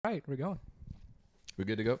right, we're going. We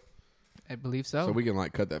good to go? I believe so. So we can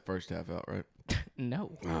cut that first half out, right?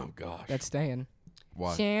 No. Oh gosh. That's staying.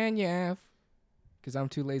 Why? Because I'm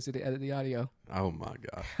too lazy to edit the audio. Oh my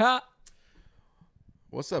gosh. Ha!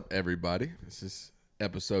 What's up, everybody? This is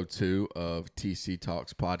episode 2 of TC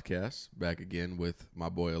Talks podcast. Back again with my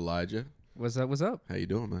boy Elijah. What's up? What's up? How you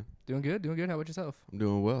doing, man? Doing good. Doing good. How about yourself? I'm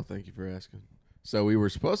doing well. Thank you for asking. So we were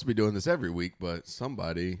supposed to be doing this every week, but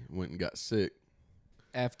somebody went and got sick.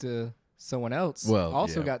 After someone else yeah.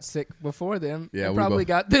 got sick before them. Yeah, and we probably both-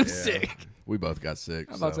 got them yeah. sick. We both got sick.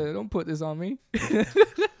 I'm about to say, don't put this on me.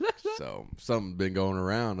 So something's been going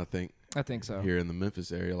around, I think, I think so. here in the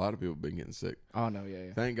Memphis area. A lot of people have been getting sick. Oh, no.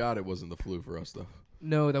 Yeah. Thank God it wasn't the flu for us, though.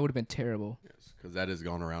 No, that would have been terrible. Yes, because that has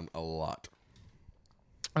gone around a lot.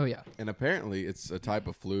 Oh, yeah. And apparently it's a type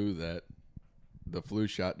of flu that the flu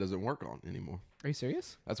shot doesn't work on anymore. Are you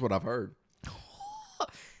serious? That's what I've heard.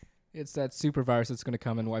 It's that super virus that's going to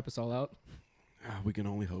come and wipe us all out. We can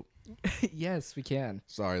only hope. Yes, we can.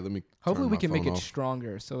 Sorry, let me Hopefully turn we my can make phone it off.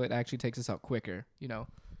 stronger so it actually takes us out quicker,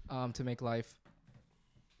 to make life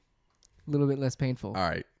a little bit less painful. All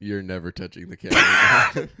right, you're never touching the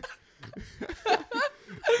camera.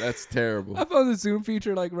 That's terrible. I found the Zoom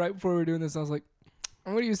feature right before we were doing this. I was like,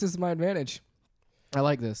 I'm going to use this to my advantage. I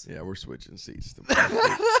like this. Yeah, we're switching seats.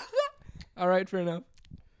 All right, fair enough.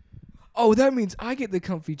 Oh, that means I get the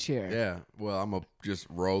comfy chair. Yeah, well, I'm going to just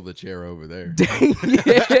roll the chair over there. Dang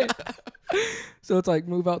it. So it's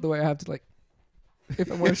move out the way. I have to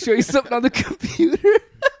if I want to show you something on the computer.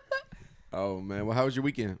 Oh, man. Well, how was your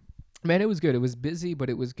weekend? Man, it was good. It was busy, but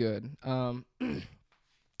it was good.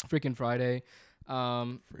 Freaking Friday.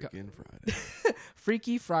 Freaking Friday.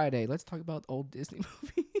 Freaky Friday. Let's talk about old Disney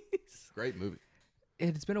movies. Great movie.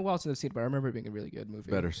 It's been a while since I've seen it, but I remember it being a really good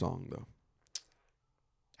movie. Better song, though.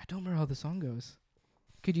 I don't remember how the song goes.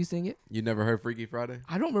 Could you sing it? You never heard Freaky Friday?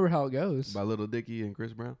 I don't remember how it goes. By Little Dicky and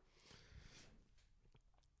Chris Brown?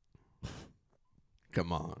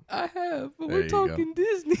 Come on. I have, but There we're you go. talking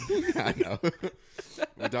Disney. I know.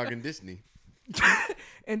 We're talking Disney.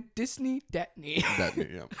 And Disney Datney. Disney,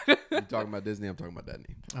 yeah. You talking about Disney, I'm talking about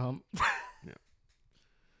Disney. Yeah.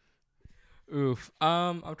 Oof.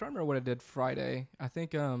 I'm trying to remember what I did Friday. I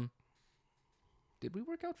think did we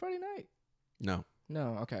work out Friday night? No.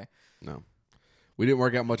 No, okay. No. We didn't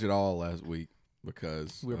work out much at all last week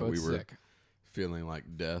because We were both sick. feeling like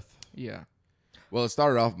death. Yeah. Well, it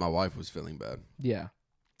started off my wife was feeling bad. Yeah.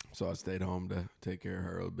 So I stayed home to take care of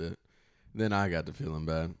her a bit. Then I got to feeling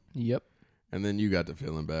bad. Yep. And then you got to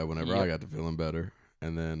feeling bad whenever Yep. I got to feeling better.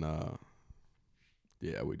 And then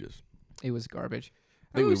we just It was garbage.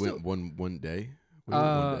 I think we we went one day. We went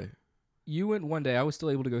one day. You went one day. I was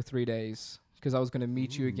still able to go 3 days because I was going to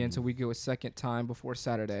meet you again, so we go a second time before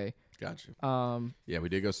Saturday. Gotcha. Um, Yeah, we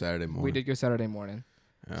did go Saturday morning. we did go Saturday morning.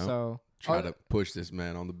 Yeah. So Try to push this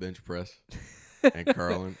man on the bench press and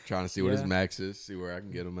curling, trying to see what his Yeah. max is, see where I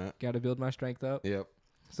can get him at. got to build my strength up. Yep.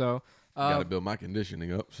 So Got to build my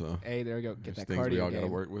conditioning up. So hey, there we go. Get there's that things cardio we all got to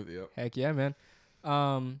game. work with. Yep. Heck yeah, man.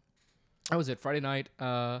 That was it. Friday night.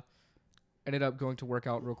 Ended up going to work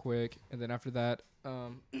out real quick, and then after that,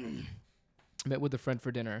 met with a friend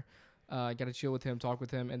for dinner. Got to chill with him, talk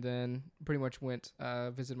with him, and then pretty much went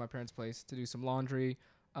visit my parents' place to do some laundry.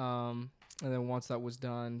 And then once that was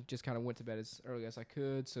done, just kind of went to bed as early as I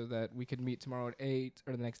could so that we could meet tomorrow at 8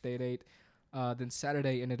 or the next day at 8. Then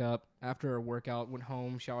Saturday ended up after a workout, went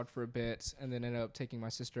home, showered for a bit, and then ended up taking my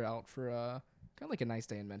sister out for kind of like a nice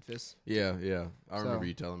day in Memphis. Yeah. I So, remember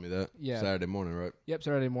you telling me that. yeah. Saturday morning, right? Yep,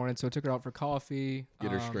 Saturday morning. So I took her out for coffee. Get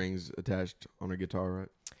her strings attached on her guitar, right?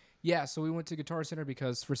 Yeah, so we went to Guitar Center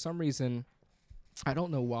because for some reason, I don't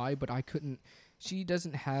know why, but I couldn't. She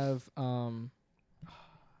doesn't have not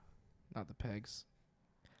the pegs.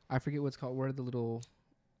 I forget what it's called. Where are the little?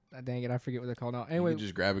 Dang it, I forget what they're called now. Anyway, You can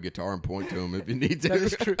just grab a guitar and point to him if you need to. that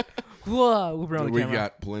is true. Whoa, we'll bring on the We camera.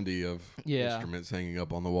 got plenty of Yeah. instruments hanging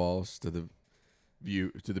up on the walls to the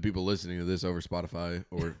people listening to this over Spotify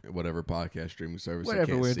or whatever podcast streaming service. that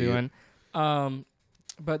Whatever can't we're see it. doing.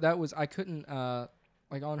 But that was I couldn't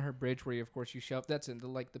on her bridge where you, of course you shove. That's in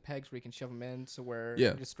the pegs where you can shove them in, so where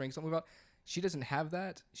the strings don't move out. She doesn't have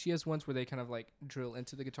that. She has ones where they kind of drill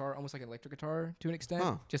into the guitar, almost like an electric guitar to an extent,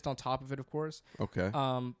 Huh. just on top of it, of course. Okay.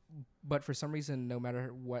 But for some reason, no matter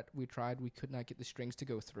what we tried, we could not get the strings to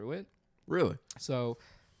go through it. Really? So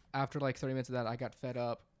after 30 minutes of that, I got fed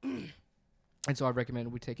up. And so I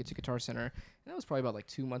recommended we take it to Guitar Center. And that was probably about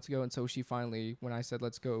 2 months ago. And so she finally, when I said,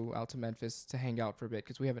 let's go out to Memphis to hang out for a bit,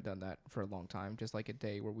 because we haven't done that for a long time, just a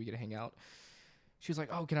day where we get to hang out. she was like,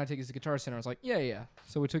 "Oh, can I take this to Guitar Center?" I was like, "Yeah, yeah."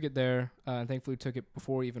 So we took it there, and thankfully took it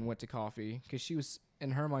before we even went to coffee, because she was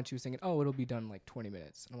in her mind she was thinking, "Oh, it'll be done in like 20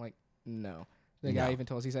 minutes." And I'm like, "No." The guy No. even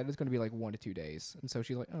told us, he said it's going to be like 1 to 2 days, and so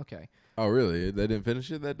she's like, "Okay." Oh, really? They didn't finish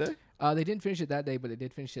it that day? They didn't finish it that day, but they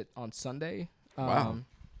did finish it on Sunday. Wow.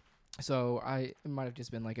 So it might have just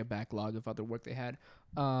been like a backlog of other work they had.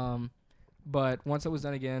 But once that was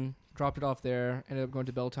done again, dropped it off there, ended up going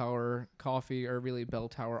to Bell Tower Coffee, or really Bell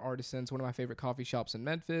Tower Artisans, one of my favorite coffee shops in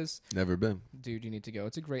Memphis. Never been. Dude, you need to go.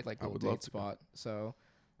 It's a great like I little would love date to go. spot. So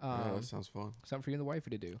Yeah, that sounds fun. something for you and the wifey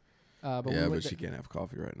to do. But Yeah, we but went she can't have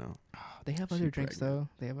coffee right now. they have she other drinks pregnant. though.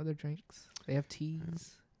 They have other drinks. They have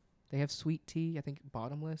teas. They have sweet tea. I think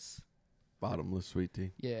bottomless. Bottomless sweet tea.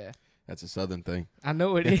 Yeah. That's a southern thing. I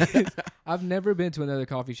know it is. I've never been to another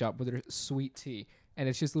coffee shop where there's sweet tea. And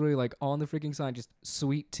it's just literally like on the freaking sign, just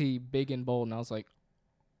sweet tea, big and bold. And I was like,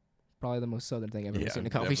 probably the most southern thing I've ever seen in a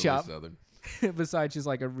coffee shop. Southern. Besides just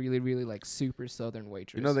like a really, really like super southern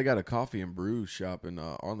waitress. You know, they got a coffee and brew shop in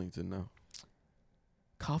Arlington now.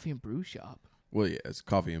 Coffee and brew shop. Well, yeah, it's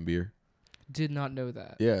coffee and beer. Did not know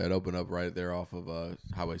that. Yeah, it opened up right there off of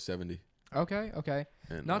Highway 70. Okay, okay.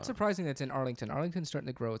 And, Not surprising that's in Arlington. Arlington's starting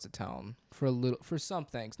to grow as a town for some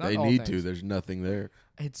things. Not They all need things. to. There's nothing there.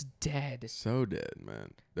 It's dead. So dead,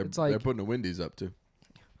 man. They're It's like- they're putting a Wendy's up too.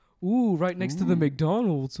 Ooh, right next to the Ooh.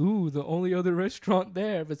 McDonald's. Ooh, the only other restaurant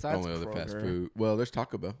there besides Only other fast Kroger. food. Well, there's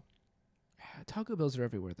Taco Bell. Taco Bells are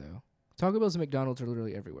everywhere though. Taco Bells and McDonald's are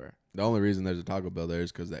literally everywhere. The only reason there's a Taco Bell there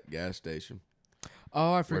is because that gas station.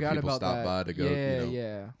 Oh, I forgot people about stop that. by to go, Yeah, you know.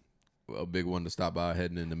 yeah, A big one to stop by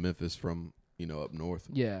heading into Memphis from, up north.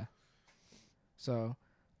 yeah. So,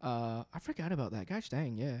 I forgot about that. Gosh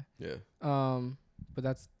dang, yeah. Yeah. But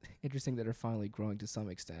that's interesting that they're finally growing to some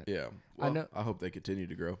extent. Yeah. I Well, know- I hope they continue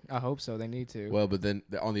to grow. I hope so. They need to. Well, but then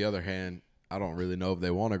on the other hand, I don't really know if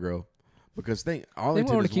they want to grow because they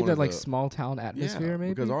Arlington want is to keep one that of like the- small town atmosphere, yeah,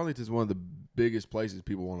 maybe. because Arlington is one of the biggest places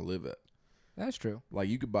people want to live at. That's true. Like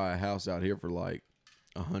you could buy a house out here for like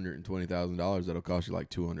 $120,000 that'll cost you like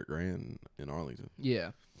 $200,000 in Arlington.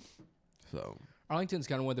 Yeah. So Arlington's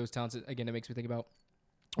kind of one of those towns that, again, it makes me think about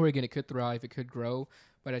where, again, it could thrive, it could grow.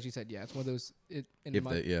 But as you said, yeah, it's one of those.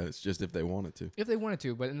 it's just if they wanted to. If they wanted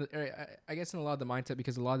to. But I guess in a lot of the mindset,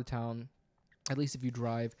 because a lot of the town, at least if you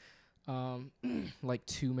drive like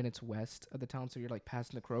 2 minutes west of the town, so you're like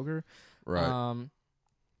passing the Kroger. Right.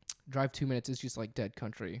 Drive 2 minutes is just like dead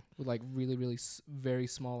country with like really, really very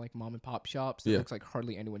small like mom and pop shops that Yeah. looks like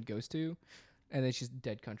hardly anyone goes to. And it's just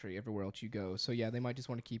dead country everywhere else you go. So yeah, they might just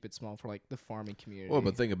want to keep it small for like the farming community. Well,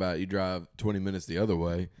 but think about it. You drive 20 minutes the other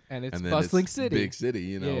way, and it's and then bustling it's city. big city.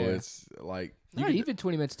 Yeah. It's like Not even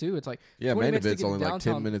 20 minutes too. It's like yeah, 20 minutes to Mandeville's get only like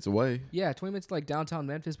 10 downtown. minutes away. Yeah, 20 minutes to like downtown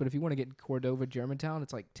Memphis, but if you want to get Cordova, Germantown,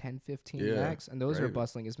 it's like 10, 15 Yeah, max, and those are right.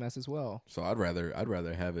 bustling as mess as well. So I'd rather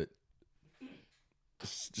have it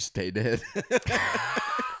just stay dead.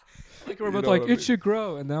 Like we're You both know like what I it mean? should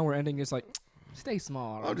grow, and now we're ending just like stay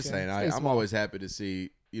small. I'm just okay? saying, Stay I'm small. always happy to see,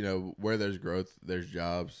 where there's growth, there's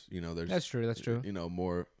jobs, there's That's true. That's true.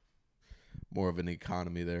 more of an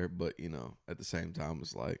economy there, but at the same time,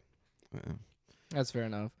 it's like That's fair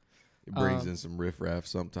enough. it brings in some riffraff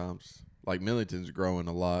sometimes. Like Millington's growing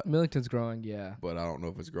a lot, Millington's growing, yeah. but I don't know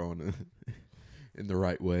if it's growing in the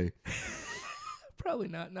right way. Probably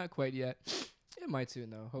not quite yet. It might soon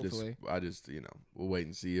though. Hopefully. We'll wait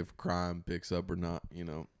and see if crime picks up or not.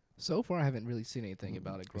 So far, I haven't really seen anything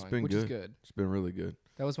about it It's growing, been which is good. good. It's been really good.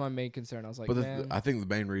 That was my main concern. I was like, But man, I think the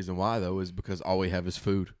main reason why though is because all we have is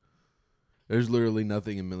food. There's literally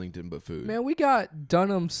nothing in Millington but food we got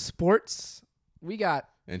Dunham Sports. We got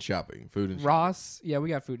and shopping. Food and shopping. Ross. Yeah, we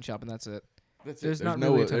got food and shopping. That's it. That's it. There's not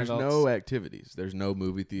really a ton of there's else. no activities. There's no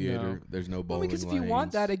movie theater. No. There's no Well, bowling because if you want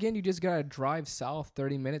lanes. that, again, you just gotta drive south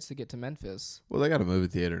 30 minutes to get to Memphis. Well, they got a movie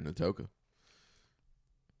theater in Atoka.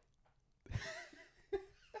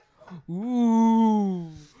 Ooh,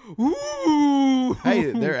 ooh.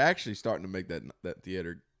 Hey, they're actually starting to make that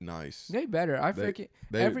theater nice. They better. I They- freaking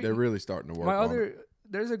They're really starting to work my on other. it.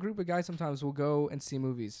 There's a group of guys sometimes will go and see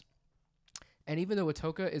movies, and even though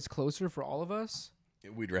Atoka is closer for all of us,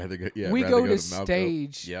 We'd rather go. Yeah, we rather go to Malco.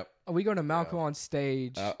 stage. Yep. We go to Malco on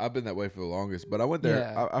stage. I've been that way for the longest, but I went there.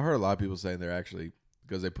 Yeah. I heard a lot of people saying they're actually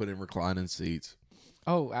because they put in reclining seats.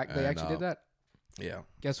 They and, actually did that. Yeah.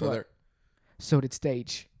 Guess So what? they're- So did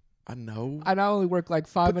stage. I know. I not only work like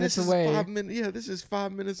 5 But minutes this away. Is 5 minutes. Yeah, this is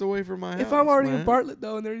 5 minutes away from my house. If I'm already in man. Bartlett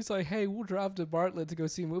though, and they're just like, "Hey, we'll drive to Bartlett to go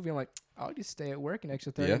see a movie," I'm like, "I'll just stay at work an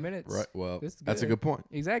extra 30 minutes." Right. Well, This is that's a good. good point.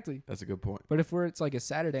 Exactly. That's a good point. But if it's like a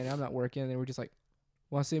Saturday and I'm not working, and we're just like,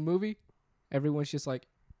 "Want to see a movie?" Everyone's just like,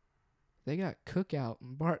 they got Cookout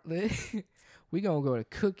in Bartlett. We gonna go to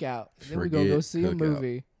Cookout. Then we gonna go see a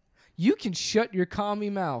movie. You can shut your commie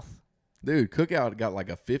mouth. Dude, Cookout got like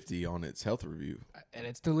a 50 on its health review. And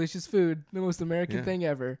it's delicious food. The most American thing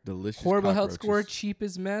ever. Delicious. Horrible health score, cheap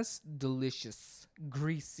as mess, delicious,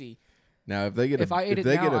 greasy. Now, if they get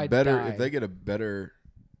a better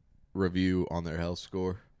review on their health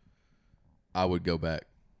score, I would go back.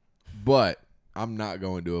 But I'm not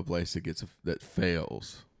going to a place that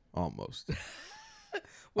fails almost.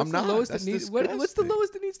 What's the lowest it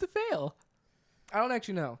needs to fail? I don't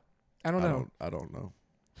actually know. I don't know.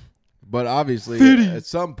 But obviously, at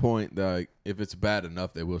some point, like if it's bad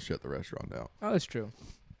enough, they will shut the restaurant down. Oh, that's true.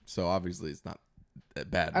 So obviously, it's not that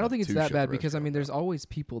bad. I don't think it's that bad because there's always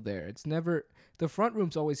people there. It's never the front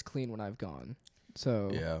room's always clean when I've gone. So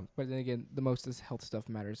yeah. But then again, the most is health stuff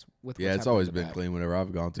matters with. Yeah, it's always been clean whenever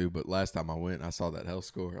I've gone to. But last time I went, and I saw that health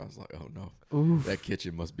score. I was like, oh no, Oof. That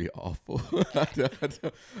kitchen must be awful. I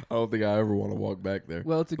don't think I ever want to walk back there.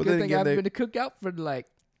 Well, it's a good thing I haven't been to Cookout for like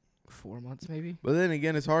 4 months, maybe. But then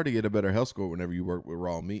again, it's hard to get a better health score whenever you work with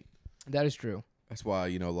raw meat. That is true. That's why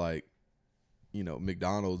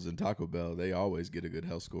McDonald's and Taco Bell, they always get a good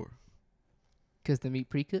health score. Because the meat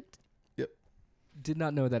pre-cooked? Yep. Did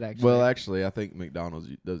not know that actually. Well, actually, I think McDonald's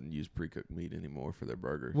doesn't use pre-cooked meat anymore for their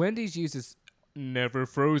burgers. Wendy's uses never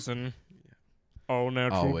frozen. All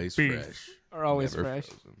natural. Always beef. fresh. Or always fresh.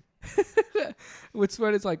 What's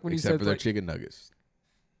fun is like when Except you said for their chicken nuggets.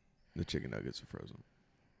 The chicken nuggets are frozen.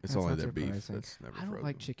 It's That's only not their surprising. beef that's never frozen. I don't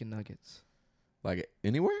like chicken nuggets. Like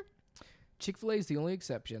anywhere? Chick-fil-A is the only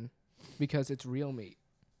exception because it's real meat.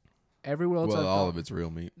 Everywhere else all of it's real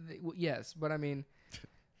meat. Yes, but I mean,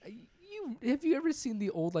 have you ever seen the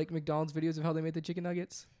old like McDonald's videos of how they made the chicken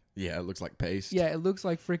nuggets? Yeah, it looks like paste. Yeah, it looks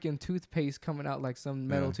like freaking toothpaste coming out like some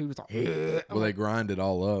metal tube. It's like, they grind it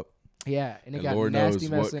all up. Yeah, and it got Lord nasty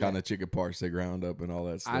knows what kind of chicken parts they ground up and all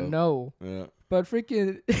that stuff. I know. Yeah. But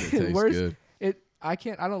freaking It tastes worse. good. I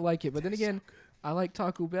don't like it. But then again, I like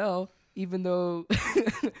Taco Bell, even though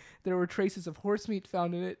there were traces of horse meat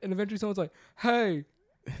found in it. And eventually someone's like, hey,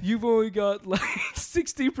 you've only got like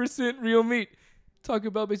 60% real meat.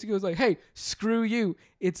 Taco Bell basically was like, hey, screw you.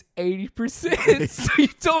 It's 80%. So you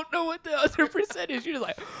don't know what the other percent is. You're just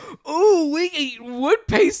like, ooh, we eat wood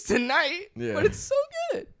paste tonight. Yeah. But it's so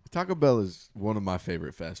good. Taco Bell is one of my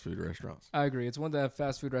favorite fast food restaurants. I agree. It's one of the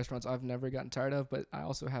fast food restaurants I've never gotten tired of, but I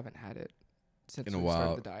also haven't had it since in a we while.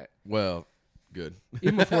 started the diet. Well, good.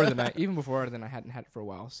 Even before then, I hadn't had it for a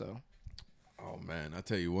while. So. Oh man, I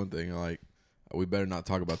tell you one thing. Like, we better not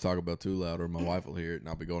talk about Taco Bell too loud, or my wife will hear it, and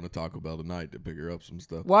I'll be going to Taco Bell tonight to pick her up some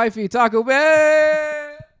stuff. Wifey, Taco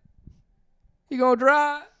Bell. You gonna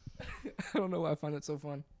drive? I don't know why I find it so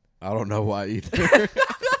fun. I don't know why either.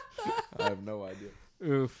 I have no idea.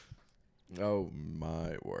 Oof. Oh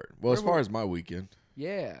my word. Well, as far as my weekend.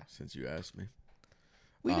 Yeah. Since you asked me.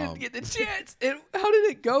 We didn't get the chance. How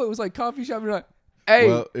did it go? It was like coffee shop. You're like, hey,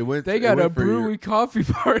 well, they got a brewery coffee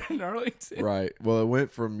bar in Arlington. Right. Well, it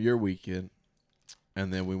went from your weekend,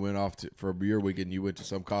 and then we went off for your weekend. You went to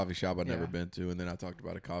some coffee shop I'd never been to, and then I talked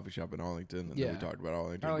about a coffee shop in Arlington, and then we talked about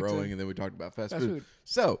Arlington growing, and then we talked about fast food.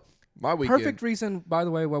 So, my weekend. Perfect reason, by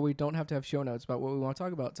the way, why we don't have to have show notes about what we want to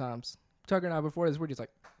talk about times. Tucker and I, before this, we're just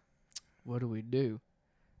like, what do we do?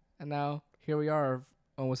 And now, here we are,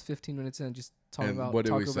 almost 15 minutes in, just talking about what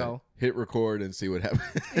did Taco we say? Bell. Hit record and see what happens.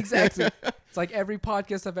 Exactly. It's like every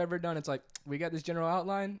podcast I've ever done. It's like, we got this general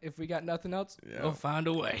outline. If we got nothing else, we'll find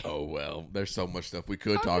a way. Oh, well, there's so much stuff we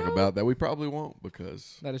could talk about that we probably won't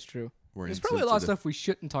because... That is true. There's probably a lot of stuff we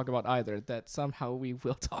shouldn't talk about either that somehow we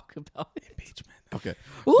will talk about. Impeachment. Okay.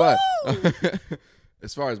 Woo! But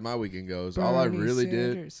as far as my weekend goes, all I really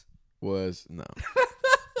did was... No.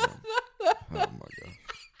 Oh, my God.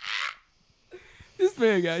 This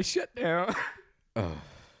man got shut down. Oh.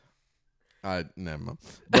 Never mind.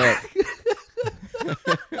 But...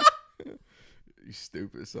 You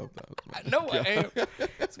stupid sometimes. Man. I know I am.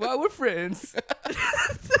 That's why we're friends.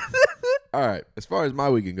 All right. As far as my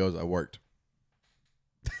weekend goes, I worked.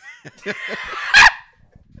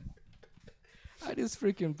 I just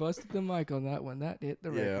freaking busted the mic on that one. That hit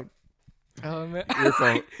the record. Oh, man.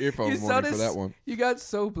 Earphone warning for that one. You got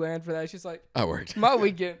so bland for that. It's just like, I worked. My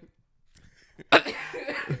weekend.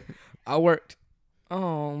 I worked.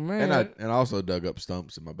 Oh, man. And I also dug up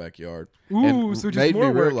stumps in my backyard. Ooh, and so just made more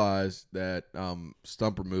me work. realize that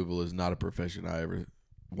stump removal is not a profession I ever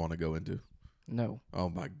want to go into. No. Oh,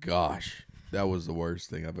 my gosh. That was the worst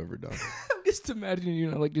thing I've ever done. I'm just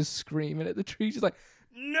imagining, like just screaming at the tree. Just like,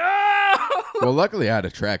 no! Well, luckily I had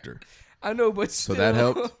a tractor. I know, but still. So that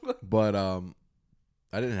helped. But I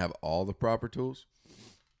didn't have all the proper tools.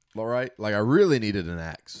 All right? Like, I really needed an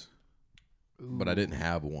axe. but I didn't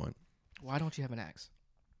have one. Why don't you have an axe?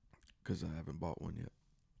 Because I haven't bought one yet.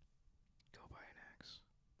 Go buy an axe.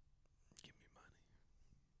 Give me money.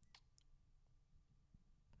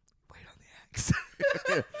 Wait on the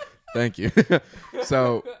axe. Thank you.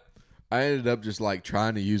 So I ended up just like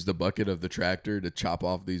trying to use the bucket of the tractor to chop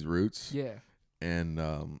off these roots. Yeah. And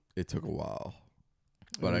it took a while,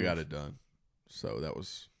 but I got it done. So that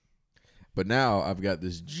was. But now I've got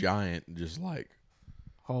this giant, just like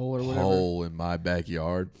hole in my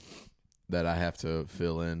backyard that I have to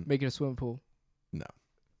fill in. Make it a swimming pool. No.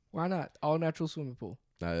 Why not? All natural swimming pool.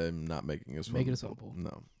 I'm not making a swimming pool. Make it a swimming pool.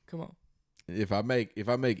 No. Come on. If I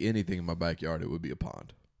make anything in my backyard, it would be a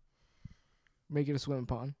pond. Make it a swimming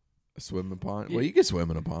pond. A swimming pond? Yeah. Well, you can swim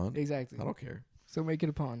in a pond. Exactly. I don't care. So make it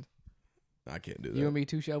a pond. I can't do that. You and me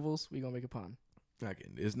 2 shovels, we gonna make a pond. I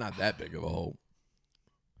can. It's not that big of a hole.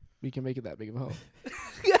 We can make it that big of a hole.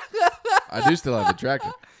 I do still have the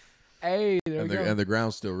tractor. Hey, there we go. And the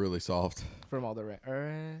ground's still really soft. From all the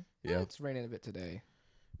rain. Yeah. It's raining a bit today.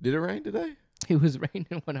 Did it rain today? It was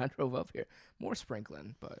raining when I drove up here. More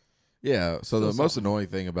sprinkling, but. Yeah. So the most annoying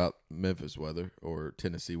thing about Memphis weather or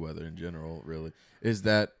Tennessee weather in general, really, is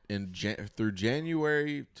that through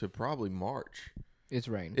January to probably March, it's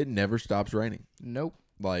rain. It never stops raining. Nope.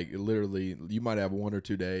 Like literally, you might have 1 or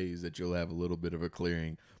 2 days that you'll have a little bit of a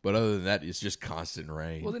clearing, but other than that, it's just constant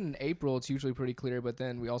rain. Well, then in April it's usually pretty clear, but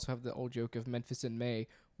then we also have the old joke of Memphis in May,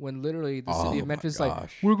 when literally the city of Memphis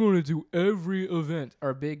like, we're going to do every event,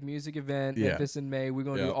 our big music event, Memphis in May. We're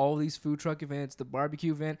going to do all these food truck events, the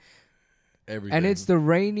barbecue event, everything. And it's the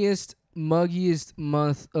rainiest, muggiest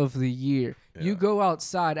month of the year. Yeah. You go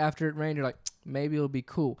outside after it rained, you're like, maybe it'll be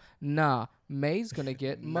cool. Nah. May's gonna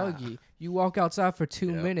get muggy. You walk outside for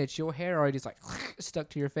 2 minutes, your hair already is like stuck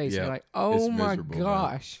to your face. You're like, oh my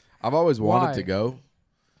gosh. Man. I've always wanted to go,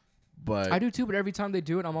 but I do too. But every time they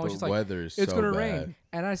do it, I'm always just like, weather is it's so gonna bad. Rain,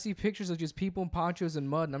 and I see pictures of just people in ponchos and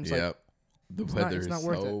mud, and I'm just like, the weather is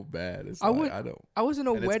so bad. It's I was in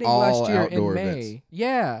a wedding last year in May. Events.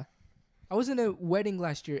 Yeah, I was in a wedding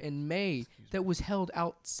last year in May that was held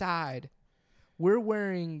outside.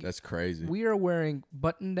 That's crazy. We are wearing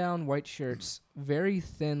button-down white shirts, very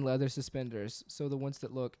thin leather suspenders, so the ones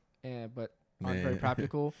that look, but aren't very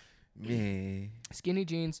practical. Skinny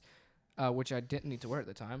jeans, which I didn't need to wear at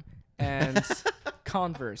the time, and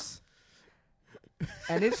Converse.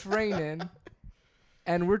 And it's raining,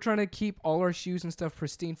 and we're trying to keep all our shoes and stuff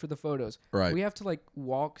pristine for the photos. Right. We have to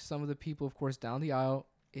walk some of the people, of course, down the aisle.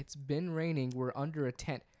 It's been raining. We're under a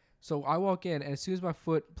tent. So I walk in, and as soon as my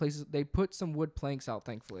foot places, they put some wood planks out,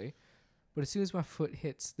 thankfully. But as soon as my foot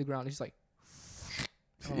hits the ground, it's just like,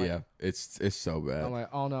 it's so bad. I'm like,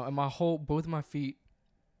 oh no, and both of my feet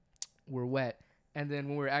were wet. And then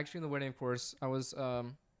when we were actually in the wedding, of course, I was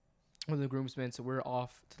one of the groomsmen, so we're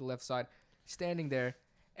off to the left side, standing there.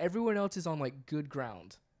 Everyone else is on good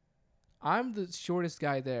ground. I'm the shortest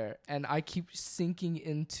guy there, and I keep sinking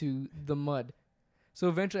into the mud. So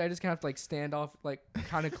eventually, I just kind of have to stand off,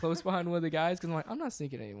 kind of close behind one of the guys, because I'm like, I'm not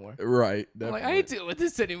sinking anymore. Right. Definitely. I ain't dealing with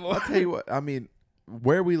this anymore. I'll tell you what. I mean,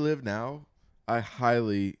 where we live now, I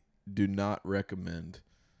highly do not recommend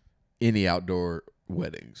any outdoor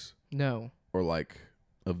weddings. No. Or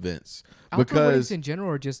events. Outdoor weddings in general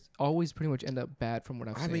are just always pretty much end up bad from what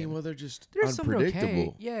I've seen. I mean, well, they're just unpredictable.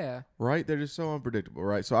 Okay. Yeah. Right? They're just so unpredictable,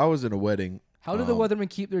 right? So I was in a wedding. How do the weathermen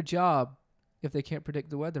keep their job if they can't predict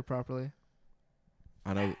the weather properly?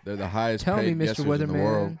 I know they're the highest paid guessers in the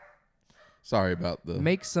world. Sorry about the...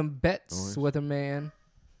 Make some bets, weatherman.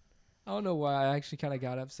 I don't know why I actually kind of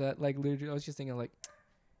got upset. Literally, I was just thinking,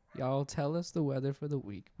 y'all tell us the weather for the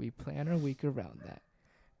week. We plan our week around that.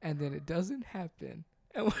 And then it doesn't happen.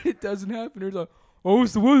 And when it doesn't happen, it's like, oh,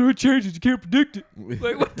 it's the weather. It changes. You can't predict it.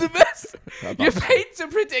 What's the best? You're paid to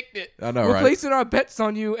predict it. I know, We're placing our bets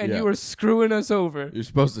on you, and you are screwing us over. You're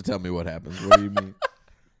supposed to tell me what happens. What do you mean?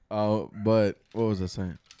 But what was I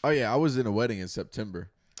saying? Oh, yeah, I was in a wedding in September,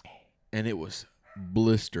 and it was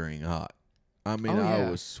blistering hot. I mean, I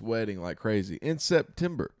was sweating like crazy in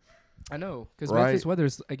September. I know, because Memphis weather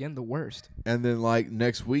is, again, the worst. And then,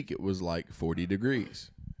 next week, it was 40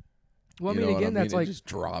 degrees. Well, that's it just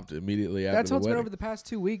dropped immediately after the wedding. That's what's been over the past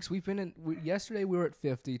 2 weeks. We've been yesterday we were at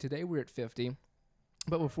 50. Today we're at 50.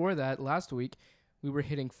 But before that, last week, we were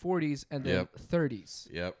hitting 40s and then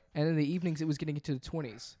 30s. Yep. And in the evenings, it was getting into the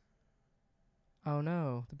 20s. Oh,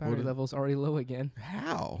 no. The battery level's already low again.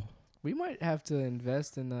 How? We might have to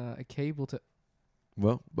invest in a cable to...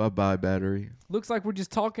 Well, bye-bye, battery. Looks like we're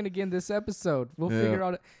just talking again this episode. We'll figure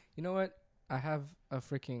out... You know what? I have a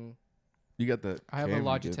freaking... You got the... I have a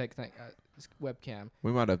Logitech thing. webcam.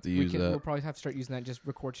 We might have to use that. We'll probably have to start using that and just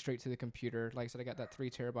record straight to the computer. Like I said, I got that 3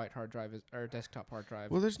 terabyte hard drive or desktop hard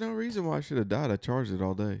drive. Well, there's no reason why I should have died. I charged it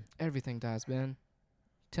all day. Everything dies, Ben.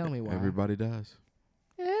 Tell me why. Everybody dies.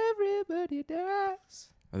 Everybody dies.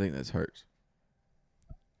 I think that's Hurts.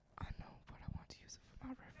 I know, but I want to use it for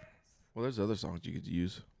my reference. Well, there's other songs you could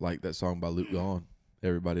use, like that song by Luke Gone.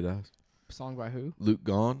 Everybody dies. Song by who? Luke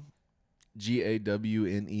Gone.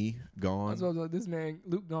 Gawne. Gone. That's what I was like, this man,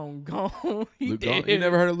 Luke Gone. Luke Gone. You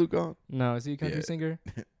never heard of Luke Gone? No, is he a country singer?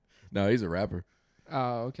 No, he's a rapper.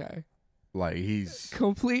 Oh, okay. Like he's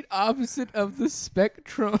complete opposite of the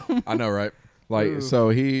spectrum. I know, right? Like, ooh. So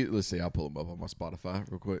let's see, I'll pull him up on my Spotify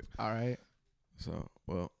real quick. All right. So,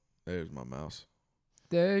 well, there's my mouse.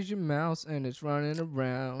 There's your mouse, and it's running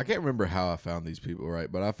around. I can't remember how I found these people,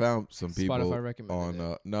 right? But I found some people Spotify recommended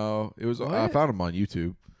on. No, it was. I found them on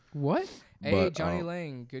YouTube. What? Hey, Johnny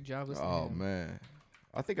Lang, good job listening. Oh man,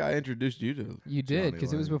 I think I introduced you to. You did,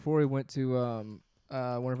 because it was before we went to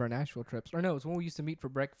one of our Nashville trips. Or no, it was when we used to meet for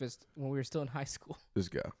breakfast when we were still in high school. This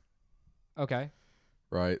guy. Okay.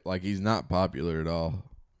 Right, like he's not popular at all.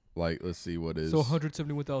 Like, let's see what is. So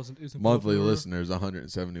 171,000 is monthly listeners.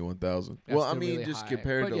 171,000. Well, I mean, really just high.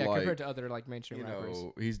 Compared to compared to other like mainstream rappers,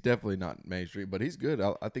 he's definitely not mainstream, but he's good.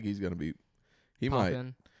 I think he's gonna be. He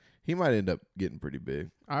Poppin'. He might end up getting pretty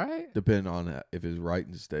big. All right. Depending on if his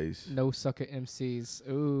writing stays. No sucker MCs.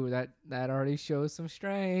 Ooh, that already shows some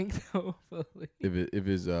strength. Hopefully. If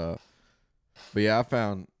his but yeah, I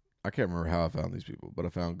can't remember how I found these people, but I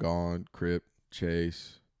found Gone, Crypt,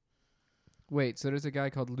 Chase. Wait, so there's a guy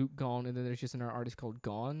called Luke Gone, and then there's just another artist called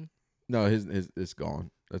Gone. No, his it's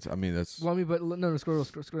Gone. That's. Well, but no, scroll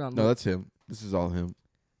down. No, that's him. This is all him.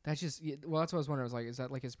 That's just. Well, that's what I was wondering. I was like, is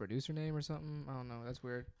that like his producer name or something? I don't know. That's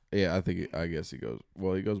weird. Yeah, I guess he goes.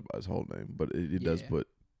 Well, he goes by his whole name, but it does put.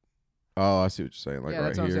 Oh, I see what you're saying. Like yeah, right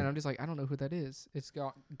that's what here. I'm saying. I'm just like, I don't know who that is. It's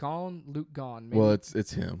Gone, Luke Gone. Maybe. Well,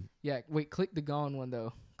 it's him. Yeah. Wait. Click the Gone one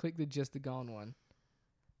though. Click just the Gone one.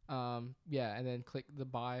 Yeah, and then click the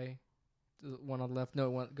buy. The one on the left.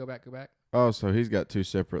 No, go back. Oh, so he's got 2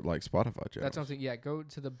 separate like Spotify channels. That's something. Yeah, go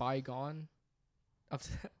to the bygone, up to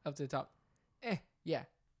the top. Yeah.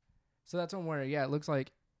 So that's one where it looks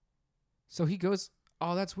like. So he goes.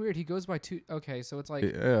 Oh, that's weird. He goes by 2. Okay, so it's like.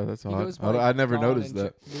 Yeah, that's odd. I never noticed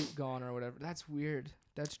that. Luke Gone or whatever. That's weird.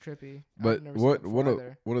 That's trippy. But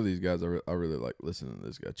one of these guys I really like listening to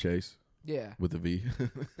this guy Chase. Yeah. With a V.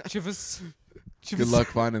 Chivas. Good luck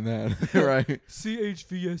finding that. Right.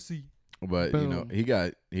 CHVSC. But boom.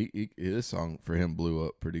 This song for him blew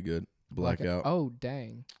up pretty good. Blackout. Oh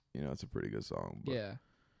dang. It's a pretty good song. But, yeah.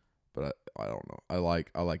 But I don't know. I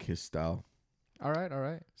like his style. All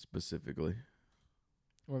right. Specifically.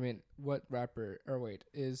 Well, I mean, what rapper? Or wait,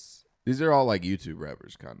 is these are all like YouTube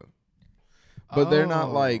rappers, kind of. But they're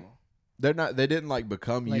not like. They didn't like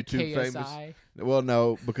become like YouTube KSI? Famous. Well,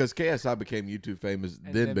 no, because KSI became YouTube famous,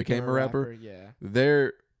 then became a rapper. Yeah.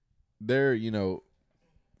 They're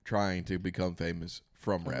trying to become famous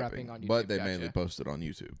from rapping on YouTube, but they mainly posted on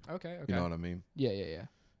YouTube. Okay. You know what I mean? Yeah.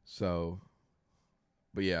 So,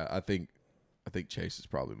 but yeah, I think Chase is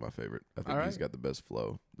probably my favorite. I think he's got the best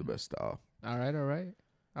flow, the best style. All right.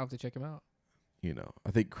 I'll have to check him out.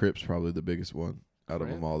 I think Crypt's probably the biggest one out of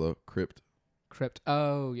them all, though. Crypt.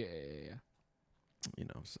 Oh, yeah.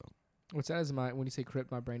 So. What's sad is when you say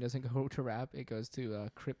Crypt, my brain doesn't go to rap. It goes to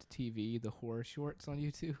Crypt TV, the horror shorts on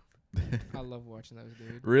YouTube. I love watching those,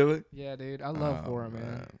 dude. Really? Yeah, dude. I love horror,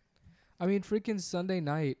 man. I mean, freaking Sunday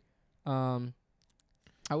night, I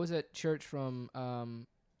was at church from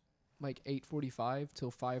like 8:45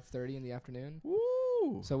 till 5:30 in the afternoon.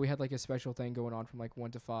 Woo! So we had like a special thing going on from like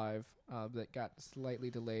 1 to 5 that got slightly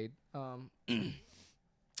delayed.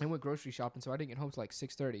 I went grocery shopping, so I didn't get home till like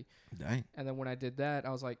 6:30. Dang. And then when I did that, I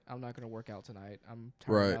was like, I'm not going to work out tonight. I'm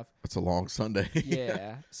tired enough. It's a long Sunday.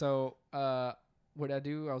 Yeah. So what I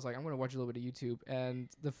do, I was like, I'm going to watch a little bit of YouTube. And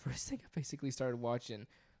the first thing I basically started watching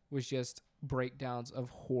was just breakdowns of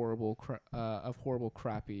horrible,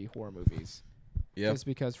 crappy horror movies. Yeah. Just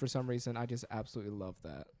because for some reason I just absolutely love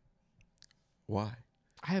that. Why?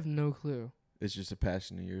 I have no clue. It's just a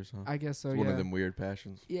passion of yours, huh? I guess so, it's one of them weird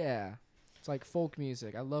passions. Yeah. It's like folk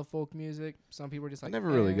music. I love folk music. Some people are just like, I never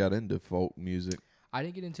really got into folk music. I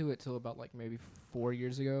didn't get into it till about like maybe 4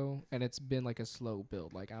 years ago, and it's been like a slow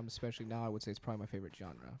build. Like I'm especially now, I would say it's probably my favorite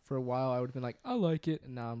genre. For a while, I would have been like, I like it,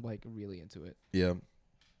 and now I'm like really into it. Yeah,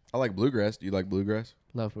 I like bluegrass. Do you like bluegrass?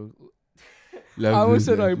 Love I always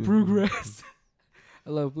said like bluegrass. I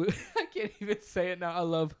love blue. I can't even say it now. I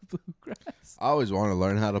love bluegrass. I always want to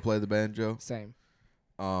learn how to play the banjo. Same.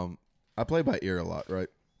 I play by ear a lot, right?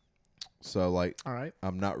 So like, all right.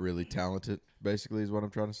 I'm not really talented basically, is what I'm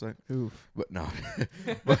trying to say. Oof. But no.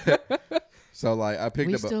 So like I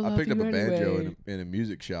picked up a banjo in a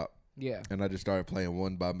music shop. Yeah. And I just started playing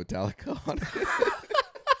One by Metallica on it.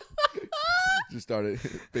 Just started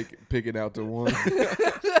picking out to one.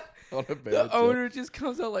 On a banjo. The owner just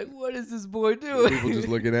comes out like, "What is this boy doing?" People just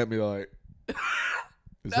looking at me like,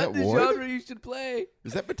 "Is that the one? genre you should play?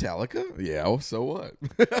 Is that Metallica?" Yeah. Well, so what?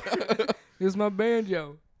 This is my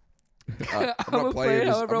banjo. I'm gonna play it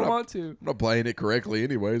however I want to. I'm not playing it correctly,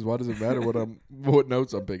 anyways. Why does it matter what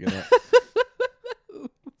notes I'm picking up?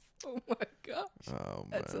 Oh my gosh,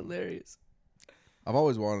 that's hilarious. I've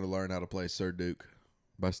always wanted to learn how to play Sir Duke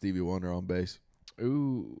by Stevie Wonder on bass.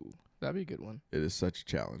 Ooh, that'd be a good one. It is such a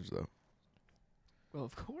challenge, though. Well,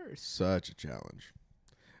 of course. Such a challenge.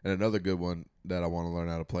 And another good one that I want to learn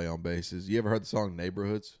how to play on bass is, you ever heard the song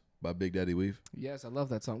Neighborhoods by Big Daddy Weave? Yes, I love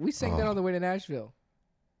that song. We sang that on the way to Nashville.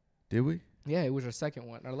 Did we? Yeah, it was our second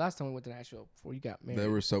one. Our last time we went to Nashville before you got married.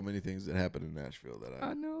 There were so many things that happened in Nashville that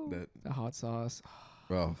I know. The hot sauce.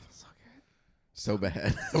 Oh, so good. So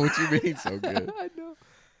bad. What you mean so good? I know.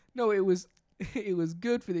 No, it was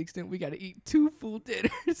good for the extent we got to eat 2 full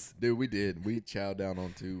dinners. Dude, we did. We chowed down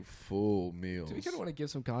on 2 full meals. So we kind of want to give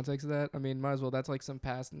some context to that. I mean, might as well. That's like some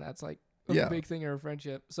past, and that's like a big thing in our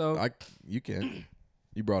friendship. So you can.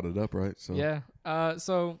 You brought it up, right? So yeah.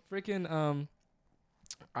 So freaking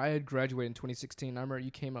I had graduated in 2016. I remember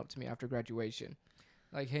you came up to me after graduation,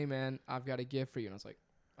 like, "Hey man, I've got a gift for you." And I was like,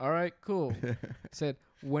 "All right, cool." Said,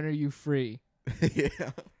 "When are you free?"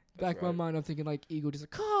 Yeah. Back in my mind, I'm thinking like Eagle, just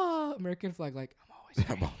like, American flag, like,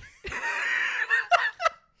 "I'm always free."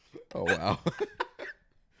 Oh wow.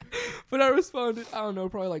 But I responded, I don't know,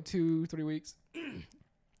 probably like 2-3 weeks.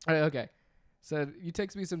 Okay. Said, "You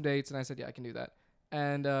text me some dates," and I said, "Yeah, I can do that."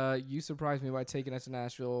 And you surprised me by taking us to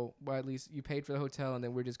Nashville. Well, at least you paid for the hotel, and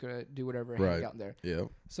then we're just gonna do whatever, hang out there. Yeah.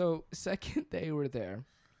 So second day we're there.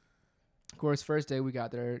 Of course, first day we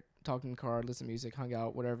got there, talked in the car, listened to music, hung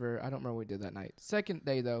out, whatever. I don't remember what we did that night. Second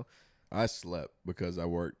day though, I slept because I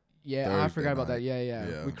worked. Yeah, Thursday I forgot about night. that.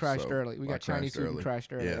 Yeah. We crashed early. We got Chinese food and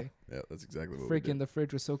crashed early. Yeah, that's exactly what we did. Freaking the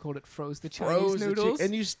fridge was so cold it froze the Chinese noodles.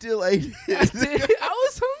 And you still ate it. I did. I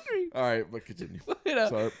was hungry. All right, but continue.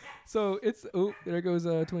 Sorry. So it's there goes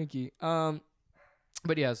Twinkie.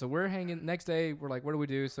 But yeah, so we're hanging. Next day, we're like, what do we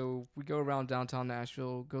do? So we go around downtown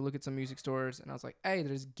Nashville, go look at some music stores, and I was like, hey,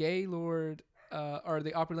 there's Gaylord, or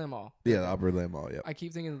the Opryland Mall. Yeah, the Opryland Mall. Yeah. I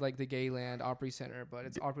keep thinking like the Gayland Opry Center, but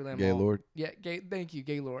it's Opryland Mall. Gaylord. Yeah, thank you,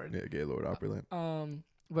 Gaylord. Yeah, Gaylord Opryland.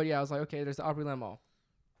 But yeah, I was like, okay, there's the Opryland Mall.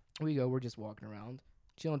 We go. We're just walking around,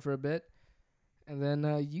 chilling for a bit, and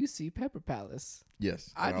then you see Pepper Palace.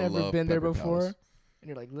 Yes. I've never been there before. Palace. And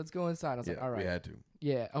you're like, let's go inside. I was like, all right. We had to.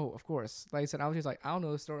 Yeah. Oh, of course. Like I said, I was just like, I don't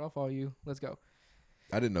know the store. I'll follow you. Let's go.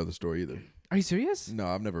 I didn't know the store either. Are you serious? No,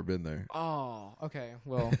 I've never been there. Oh, okay.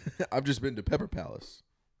 Well, I've just been to Pepper Palace.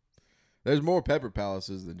 There's more Pepper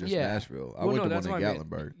Palaces than just Nashville. I went to one in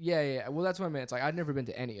Gatlinburg. Yeah. Well, that's what I meant. It's like I'd never been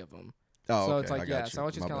to any of them. Oh, so okay. It's like, so I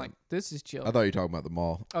was just kind of like, this is chill. I thought you were talking about the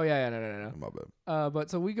mall. Oh, yeah. No. My bad. But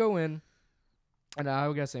so we go in, and I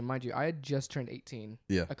gotta say, mind you, I had just turned 18.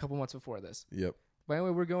 Yeah. A couple months before this. Yep. But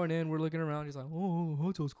anyway, we're going in, we're looking around. He's like, "Oh,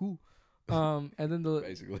 hotel's cool." And then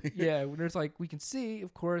basically, there's like we can see,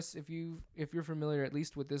 of course, if you're familiar at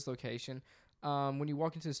least with this location, when you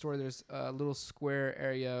walk into the store, there's a little square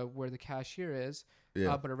area where the cashier is.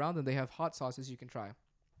 Yeah. But around them, they have hot sauces you can try.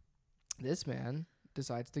 This man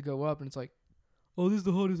decides to go up, and it's like, "Oh, this is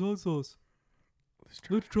the hottest hot sauce.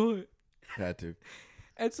 Let's try it." Had to.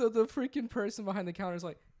 And so the freaking person behind the counter is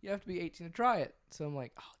like, "You have to be 18 to try it." So I'm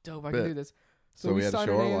like, "Oh, dope, I can do this." So we had to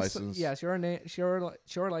show our license.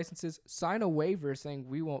 Show our licenses, sign a waiver saying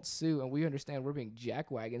we won't sue, and we understand we're being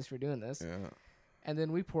jackwagons for doing this. Yeah. And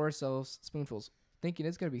then we pour ourselves spoonfuls, thinking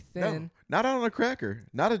it's going to be thin. No, not on a cracker.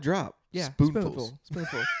 Not a drop. Yeah, spoonfuls.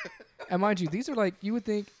 Spoonful. And mind you, these are like, you would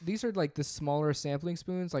think, these are like the smaller sampling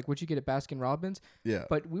spoons, like what you get at Baskin Robbins. Yeah.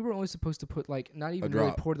 But we were only supposed to put like, not even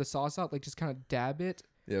really pour the sauce out, like just kind of dab it.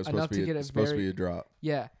 Yeah, it was supposed to be a drop.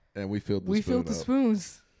 Yeah. And we filled the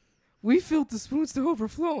spoons. We filled the spoons to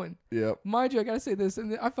overflowing. Yep. Mind you, I got to say this,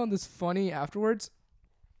 and I found this funny afterwards.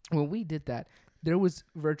 When we did that, there was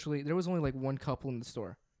only like one couple in the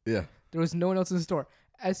store. Yeah. There was no one else in the store.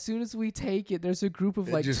 As soon as we take it, there's a group of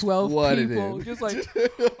like 12 people just like,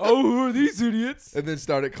 "Oh, who are these idiots?" And then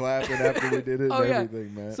started clapping after we did it and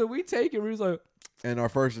everything, man. So we take it, we're just like... And our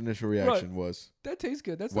first initial reaction was... That tastes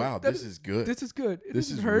good. That's wow, this is good. This is good. This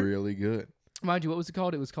is really good. Mind you, what was it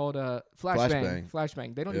called? It was called Flashbang.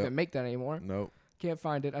 Flashbang. They don't even make that anymore. Nope. Can't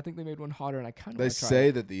find it. I think they made one hotter, and I kind of They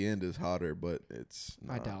say that the end is hotter, but it's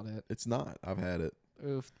not. I doubt it. It's not. I've had it.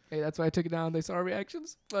 oof. Hey, that's why I took it down. They saw our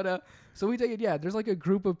reactions. But so we take it. Yeah, there's like a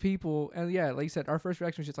group of people, and yeah, like you said, our first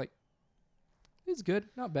reaction was just like, it's good,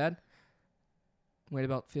 not bad. Wait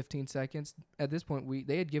about 15 seconds. At this point,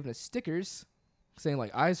 they had given us stickers saying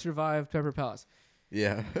like, I survived Pepper Palace.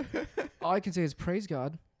 Yeah. All I can say is praise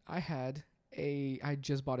God. I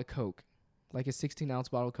just bought a Coke, like a 16-ounce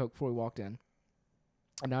bottle of Coke before we walked in.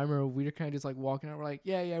 And I remember we were kind of just like walking out. We're like,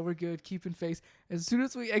 yeah, we're good. Keeping face. As soon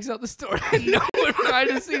as we exit out the store and no one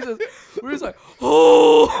behind us sees us, we're just like,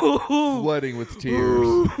 oh. Flooding with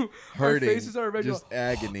tears. Hurting. Our faces are already just like,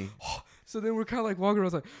 agony. So then we're kind of like walking around. I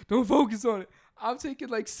was like, don't focus on it. I'm taking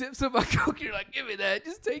like sips of my Coke. You're like, give me that.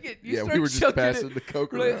 Just take it. You we were just passing the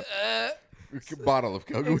Coke around. Like, bottle of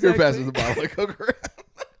Coke. Exactly. We were passing the bottle of Coke around.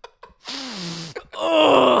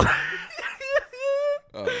 Oh.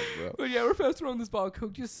 Oh, bro. But yeah, we're passing around this bottle of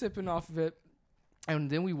Coke, just sipping off of it. And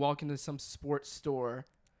then we walk into some sports store.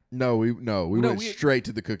 No, we went straight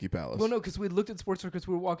to the Cookie Palace. Well, no, because we looked at the sports store because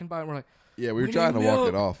we were walking by and we're like, yeah, we were trying to walk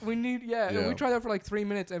it off. We need, and we tried that for like 3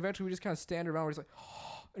 minutes. And eventually we just kind of stand around. We're just like,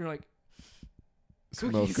 and you're like,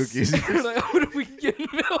 smell cookies. We're like, what if we can get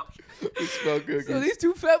milk? We smell cookies. So these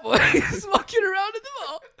two fat boys walking around in the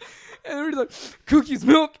mall. And we're just like, cookies,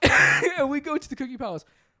 milk. And we go to the Cookie Palace.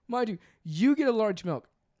 Mind you, you get a large milk.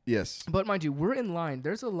 Yes. But mind you, we're in line.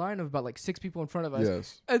 There's a line of about like 6 people in front of us.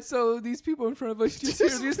 Yes. And so these people in front of us just hear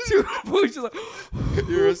these two boys just like,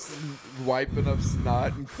 you're wiping up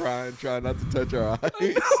snot and crying, trying not to touch our eyes.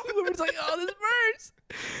 We're just like, oh, this burns.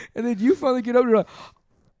 And then you finally get up and you're like,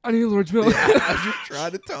 I need a large milk. Yeah, I'm just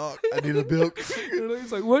trying to talk. I need a milk.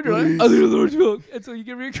 It's like, what? I need a large milk. And so you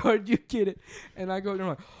give me your card, you get it. And I go and I'm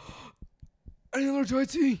like, I need a large white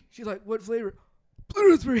tea. She's like, what flavor? Blue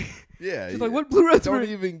raspberry. Yeah. She's like, what blue raspberry?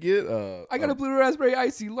 Don't even get I got a blue raspberry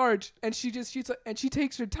icy large. And she's like, and she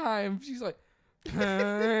takes her time. She's like,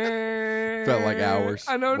 felt like hours.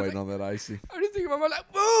 I know. Waiting on that icy. I'm just thinking about my like,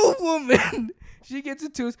 move, woman. She gets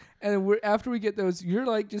it to us, and after we get those, you're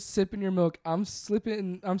like just sipping your milk. I'm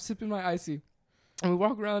sipping my icy, and we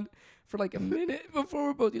walk around for like a minute before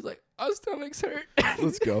we're both. He's like, our stomachs hurt.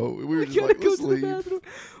 Let's go. We were just like, let's leave.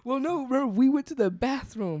 Well, no, remember we went to the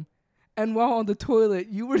bathroom, and while on the toilet,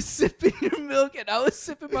 you were sipping your milk, and I was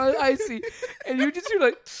sipping my icy, and you're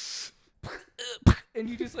like. And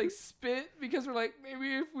you just like spit because we're like,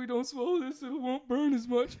 maybe if we don't swallow this, it won't burn as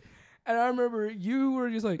much. And I remember you were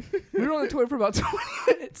just like, we were on the toilet for about 20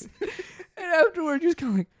 minutes. And afterward, you're just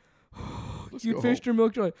kind of like, you finished your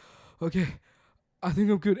milk. You're like, okay, I think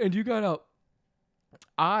I'm good. And you got out.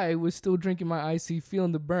 I was still drinking my icy,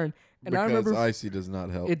 feeling the burn. And because I remember icy does not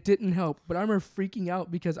help. It didn't help. But I remember freaking out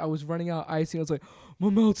because I was running out of icy. And I was like, my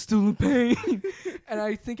mouth's still in pain. And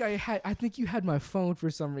I think you had my phone for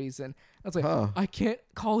some reason. I was like, I can't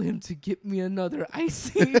call him to get me another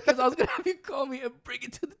icy because I was going to have you call me and bring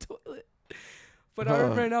it to the toilet. But I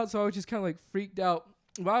ran out, so I was just kind of like freaked out.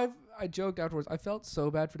 But I joked afterwards. I felt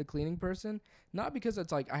so bad for the cleaning person. Not because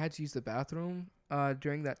it's like I had to use the bathroom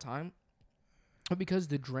during that time, but because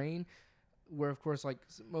the drain, where of course like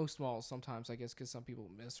most malls sometimes I guess because some people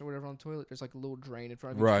miss or whatever on the toilet, there's like a little drain in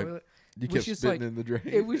front of the toilet. You kept spitting in the drain.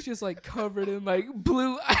 It was just like covered in like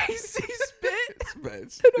blue icy spit. And I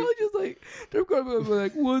was just like, they're going to be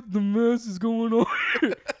like, what the mess is going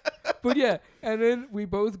on? But yeah, and then we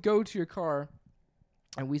both go to your car,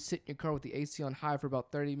 and we sit in your car with the AC on high for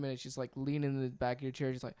about 30 minutes, just like leaning in the back of your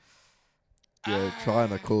chair, just like, trying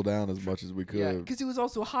to cool down as much as we could. Yeah, because it was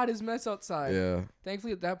also hot as mess outside. Yeah.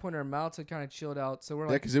 Thankfully, at that point, our mouths had kind of chilled out, so we're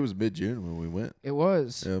like, yeah, because it was mid-June when we went. It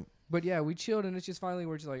was. Yep. But yeah, we chilled, and it's just finally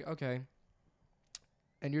we're just like, okay.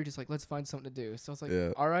 And you're just like, let's find something to do. So I was like,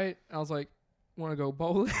 all right. And I was like, want to go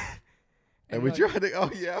bowling? And we tried to. Oh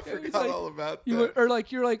yeah, I forgot all about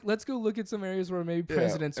that. You're like, let's go look at some areas where maybe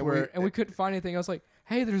presidents were, and we couldn't find anything. I was like,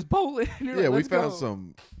 hey, there's bowling. And you're like, we found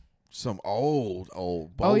some old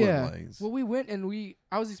bowling lanes. Well, we went and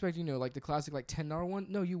I was expecting, like the classic like $10 one.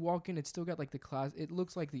 No, you walk in, it's still got like the class. It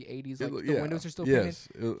looks like the 80s, like the windows are still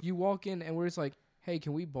painted. You walk in and we're just like, hey,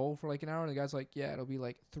 can we bowl for like an hour? And the guy's like, yeah, it'll be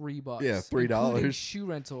like $3. Yeah, $3. Shoe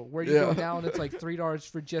rental. Where you go down, it's like $3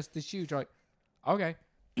 for just the shoes. You're like, okay.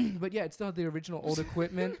 But yeah, it's still the original old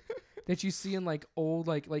equipment that you see in like old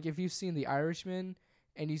like if you've seen The Irishman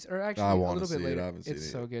and or actually a little bit later. I haven't seen it. It's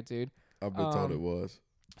so good, dude. I've been told it was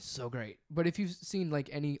so great. But if you've seen like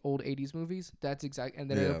any old 80s movies, that's exact. And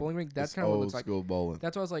then at a bowling rink, that's kind of what it looks like. Old school bowling.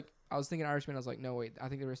 That's why I was thinking Irishman. I was like, no wait, I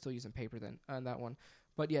think they were still using paper then on that one.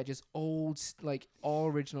 But yeah, just old like all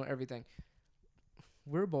original everything.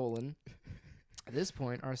 We're bowling. At this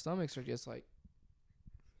point, our stomachs are just like,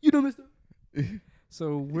 you know, mister.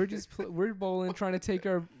 So we're just we're bowling, trying to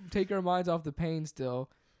take our minds off the pain still,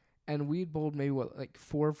 and we bowled maybe like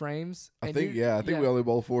 4 frames. I think we only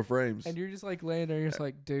bowled 4 frames. And you're just like laying there, you're just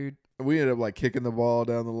like, dude. We ended up like kicking the ball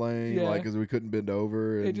down the lane, like because we couldn't bend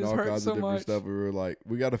over and all kinds of different stuff. We were like,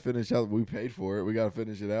 we got to finish out. We paid for it. We got to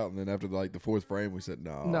finish it out. And then after like the 4th frame, we said,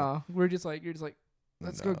 no. We're just like, you're just like,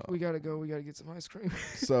 let's go. We gotta go. We gotta get some ice cream.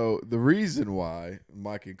 So the reason why,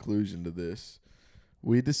 my conclusion to this,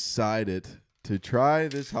 we decided to try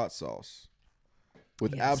this hot sauce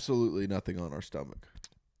with absolutely nothing on our stomach.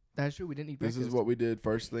 That's true. We didn't eat breakfast. This is what we did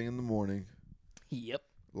first thing in the morning. Yep.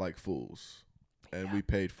 Like fools. And we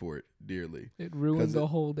paid for it dearly. It ruined the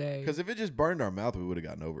whole day. Because if it just burned our mouth, we would have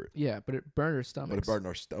gotten over it. Yeah, but it burned our stomachs. But it burned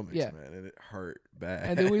our stomachs, man. And it hurt bad.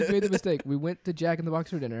 And then we made the mistake. We went to Jack in the Box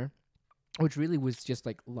for dinner, which really was just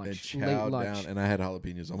like lunch. And chowed down, and I had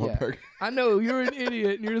jalapenos on my burger. I know, you're an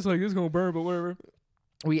idiot. And you're just like, this is going to burn, but whatever.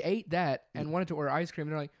 We ate that and wanted to order ice cream.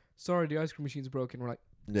 And they're like, sorry, the ice cream machine's broken. We're like,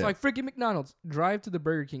 it's like freaking McDonald's. Drive to the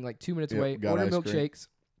Burger King like 2 minutes away. Order milkshakes.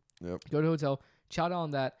 Go to the hotel. Chow down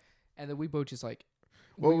on that. And then we both just like,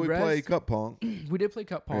 well, we played cup pong. We did play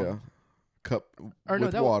cup pong. Yeah.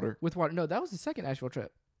 With water. With water. No, that was the second Asheville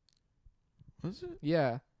trip. Was it?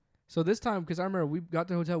 Yeah. So this time, because I remember we got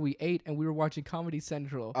to the hotel, we ate, and we were watching Comedy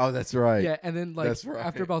Central. Oh, that's right. Yeah, and then like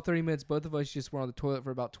after about 30 minutes, both of us just were on the toilet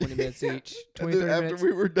for about 20 minutes each. 20, 30 after minutes.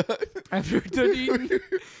 We were done. After we were done eating.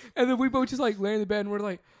 And then we both just like lay in the bed, and we're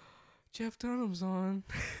like, Jeff Dunham's on.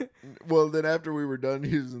 Well, then after we were done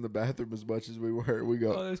using the bathroom as much as we were, we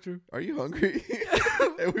go, oh, that's true. Are you hungry?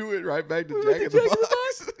 And we went right back to Jack in the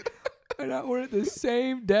Box. And I ordered the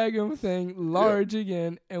same daggum thing, large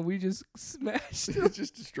again, and we just smashed it.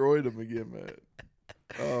 Just destroyed them again, man.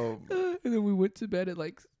 And then we went to bed at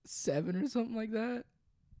like 7 or something like that.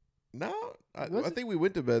 No, I think we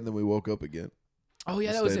went to bed and then we woke up again. Oh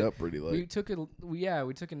yeah, that was it. Stayed up pretty late. We took a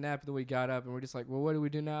nap and then we got up and we're just like, well, what do we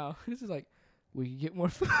do now? This is like, we can get more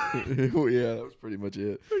food. Well, yeah, that was pretty much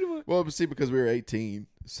it. Pretty much. Well, see, because we were 18,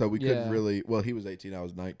 so we couldn't really. Well, he was 18, I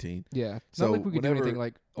was 19. Yeah, so not like we could do anything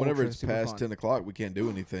like. Whenever it's past 10 o'clock, we can't do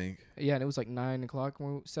anything. Yeah, and it was like 9 o'clock,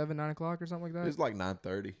 9 o'clock or something like that. It was like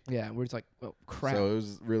 9:30. Yeah, we're just like, well, crap. So it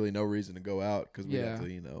was really no reason to go out because we had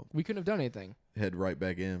to, we couldn't have done anything. Head right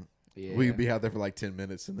back in. Yeah. We'd be out there for like 10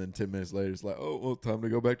 minutes, and then 10 minutes later, it's like, oh, well, time to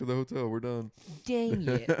go back to the hotel. We're done. Dang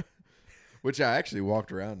it. Which I actually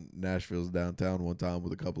walked around Nashville's downtown one time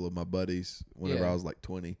with a couple of my buddies whenever I was like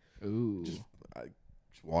 20. Ooh. I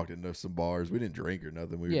just walked into some bars. We didn't drink or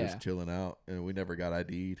nothing. We were just chilling out, and we never got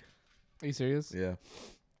ID'd. Are you serious? Yeah.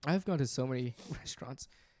 I've gone to so many restaurants.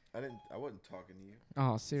 I wasn't talking to you.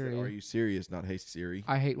 Oh, Siri. Are you serious? Not hey Siri.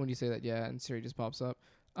 I hate when you say that, and Siri just pops up.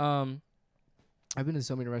 I've been to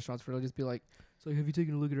so many restaurants where they'll just be like, so have you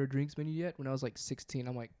taken a look at our drinks menu yet? When I was like 16,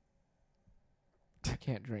 I'm like, I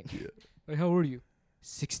can't drink. Yeah. Like, how old are you?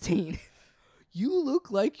 16. You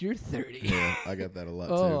look like you're 30. Yeah, I got that a lot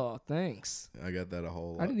too. Oh, thanks. I got that a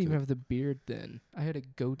whole lot. I didn't even have the beard then. I had a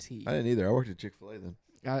goatee. I didn't either. I worked at Chick-fil-A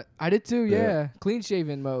then. I did too, yeah. Clean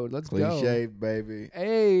shaven mode. Let's go. Clean shave, baby.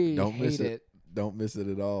 Hey, don't miss it. Don't miss it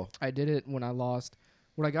at all. I did it when I lost.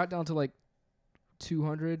 When I got down to like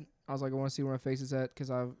 200, I was like, I want to see where my face is at because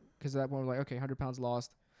at that point I was like, okay, 100 pounds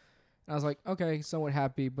lost. And I was like, okay, somewhat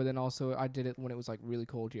happy, but then also I did it when it was like really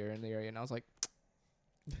cold here in the area, and I was like,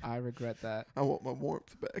 I regret that. I want my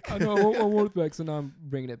warmth back. I know, I want my warmth back, so now I'm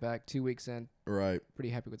bringing it back 2 weeks in. Right. Pretty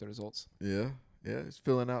happy with the results. Yeah. Yeah, it's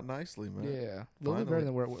filling out nicely, man. Yeah. A little bit better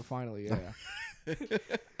than where it finally, yeah.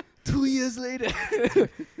 2 years later,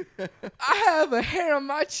 I have a hair on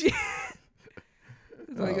my chin.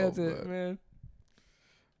 It's like, that's it, man.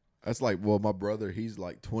 That's like, well, my brother, he's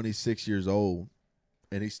like 26 years old,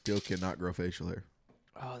 and he still cannot grow facial hair.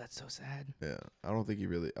 Oh, that's so sad. Yeah. I don't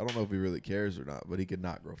know if he really cares or not, but he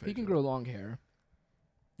cannot grow facial hair. He can grow long hair.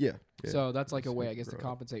 Yeah. So that's like a way, I guess, to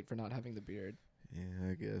compensate for not having the beard.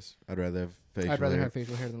 Yeah, I guess. I'd rather have facial hair. I'd rather have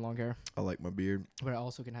facial hair than long hair. I like my beard. But I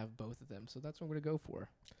also can have both of them, so that's what I'm going to go for.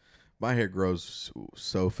 My hair grows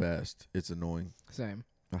so fast. It's annoying. Same.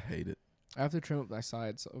 I hate it. I have to trim up my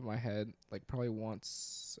sides of my head like probably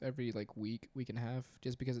once every like week and a half,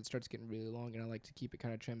 just because it starts getting really long, and I like to keep it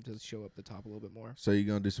kind of trimmed to show up the top a little bit more. So you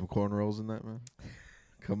gonna do some cornrows in that, man?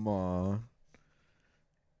 Come on.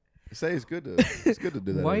 Say it's good to do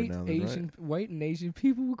that every now and then, right? White and Asian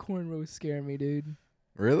people with cornrows scare me, dude.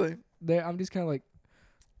 Really? I'm just kind of like,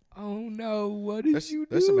 oh no, what did you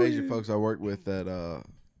do? There's some Asian folks I work with that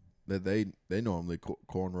they normally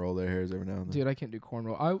cornroll their hairs every now and then. Dude, I can't do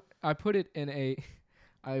cornrow. I put it in a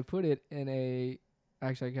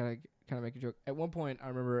actually I kind of make a joke. At one point I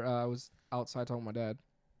remember I was outside talking to my dad,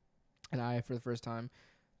 and I for the first time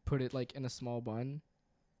put it like in a small bun.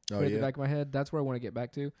 right at the back of my head. That's where I want to get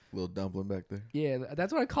back to. Little dumpling back there. Yeah,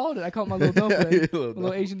 that's what I called it. I called it my little dumpling,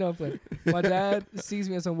 little Asian dumpling. My dad sees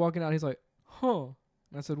me as I'm walking out. He's like, "Huh?"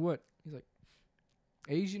 And I said, "What?" He's like,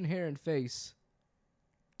 "Asian hair and face,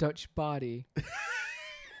 Dutch body."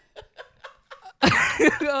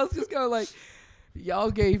 I was just kind of like,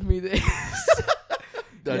 "Y'all gave me this."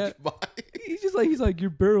 Dutch body. He's like, "You're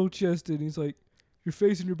barrel chested." He's like, "Your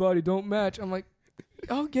face and your body don't match." I'm like,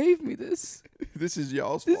 "Y'all gave me this. This is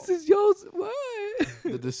y'all's fault. This is y'all's. What?"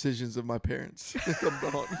 The decisions of my parents come to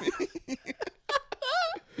haunt me.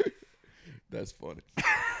 That's funny.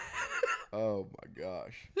 Oh my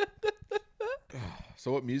gosh.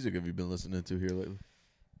 So what music have you been listening to here lately?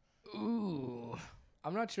 Ooh,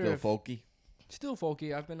 I'm not sure. Still folky? Still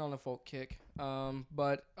folky. I've been on a folk kick.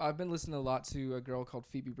 But I've been listening a lot to a girl called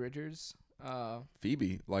Phoebe Bridgers.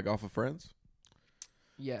 Phoebe, like off of Friends?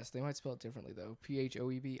 Yes, they might spell it differently though.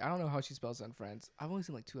 Phoebe. I don't know how she spells it on Friends. I've only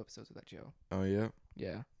seen like 2 episodes of that show. Oh yeah.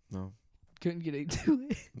 Yeah. No. Couldn't get into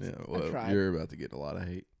it. Yeah. Well, you're about to get a lot of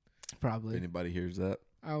hate. Probably. If anybody hears that.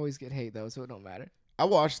 I always get hate though, so it don't matter. I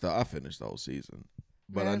finished the whole season,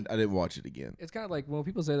 but I didn't watch it again. It's kind of like when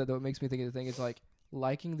people say that though, it makes me think of the thing. It's like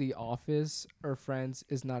liking The Office or Friends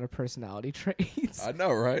is not a personality trait. I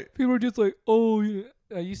know, right? People are just like, oh, yeah.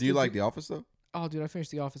 Do you like The Office though? Oh, dude, I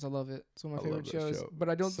finished The Office. I love it. It's one of my favorite shows. But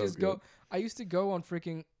I don't just go. I used to go on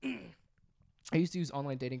freaking. I used to use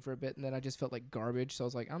online dating for a bit, and then I just felt like garbage. So I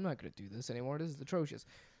was like, I'm not gonna do this anymore. This is atrocious.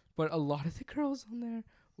 But a lot of the girls on there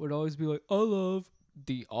would always be like, I love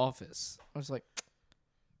The Office. I was like,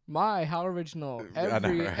 how original.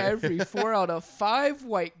 Every 4 out of 5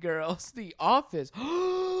 white girls, The Office.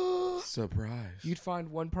 Surprise. You'd find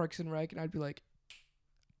one Parks and Rec, and I'd be like,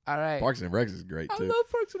 all right. Parks and Rec is great too. I love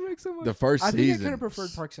Parks and Rec so much. The first season. I think I kind of preferred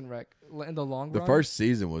Parks and Rec in the long run. The first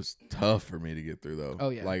season was tough for me to get through though. Oh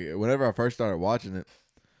yeah. Like whenever I first started watching it,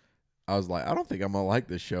 I was like, I don't think I'm gonna like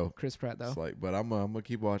this show. Chris Pratt though. It's like, but I'm gonna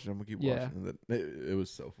keep watching. watching. And it was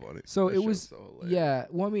so funny. So it was so hilarious.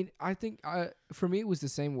 Well, I mean, I think for me it was the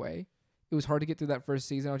same way. It was hard to get through that first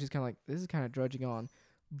season. I was just kind of like, this is kind of drudging on.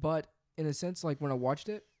 But in a sense, like when I watched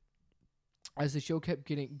it, as the show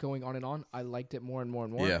kept going on and on, I liked it more and more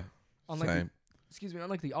and more. Yeah. Same.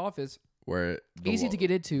 Unlike The Office, where easy to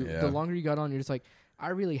get into. Yeah. The longer you got on, you're just like, I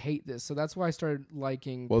really hate this. So that's why I started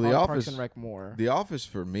liking Parks and Rec more. The Office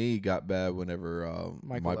for me got bad whenever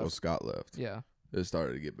Michael Scott left. Yeah. It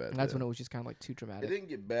started to get bad. And that's when it was just kind of like too dramatic. It didn't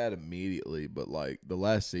get bad immediately, but like the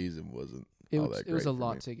last season wasn't all that great. It was a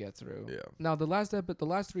lot to get through. Yeah. Now the last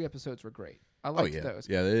 3 episodes were great. I liked those.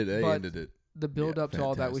 Yeah, they ended it. The build up to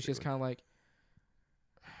all that was just kind of like,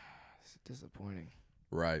 it's disappointing.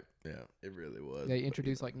 Right. Yeah, it really was. They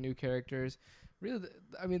introduced like new characters. Really,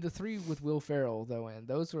 I mean, the 3 with Will Ferrell though, and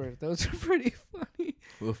those were pretty funny.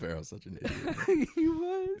 Will Ferrell's such an idiot. He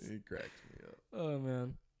was. He cracked me up. Oh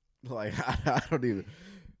man. Like I don't even.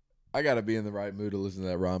 I gotta be in the right mood to listen to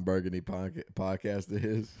that Ron Burgundy podcast of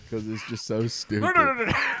his because it's just so stupid.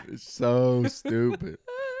 No. It's so stupid.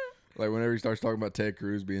 Like whenever he starts talking about Ted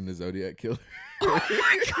Cruz being the Zodiac killer. Oh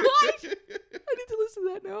my gosh! I need to listen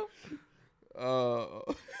to that now. Are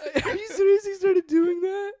you serious? He started doing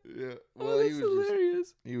that? Yeah. Well, that's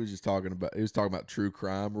hilarious. He was talking about true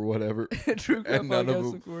crime or whatever. True crime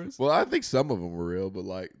podcast, of course. Well, I think some of them were real, but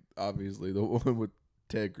like obviously the one with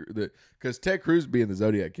Ted Cruz, because Ted Cruz being the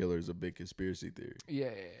Zodiac killer is a big conspiracy theory.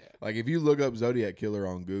 Yeah. Like if you look up Zodiac killer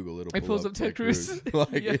on Google, it pulls up Ted Cruz. Like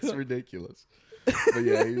it's ridiculous. But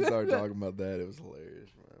yeah, he started talking about that. It was hilarious,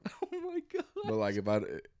 man. Oh my god. But like if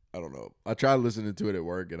I don't know. I tried listening to it at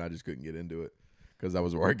work and I just couldn't get into it because I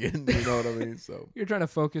was working. You know what I mean? So you're trying to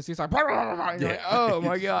focus. He's like, like oh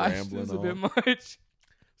my gosh, this is a bit much. It's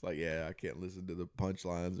like, yeah, I can't listen to the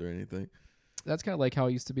punchlines or anything. That's kind of like how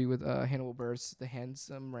it used to be with Hannibal Buress, the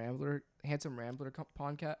Handsome Rambler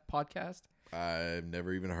podcast. I've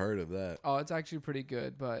never even heard of that. Oh, it's actually pretty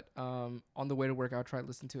good. But on the way to work, I'll try to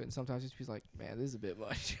listen to it, and sometimes it's like, man, this is a bit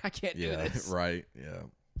much. I can't do this. Right. Yeah.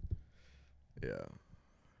 Yeah.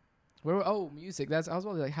 Music. I was about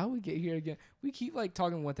to be like, how we get here again? We keep like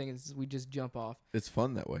talking one thing and we just jump off. It's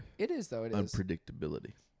fun that way. It is though. It is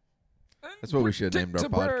unpredictability. That's what we should have named our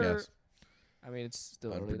podcast. I mean, it's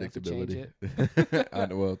still early enough to change it. I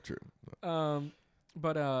know. Well, true.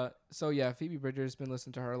 So yeah, Phoebe Bridgers, been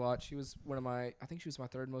listening to her a lot. She was I think she was my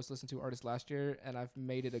 3rd most listened to artist last year, and I've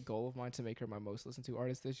made it a goal of mine to make her my most listened to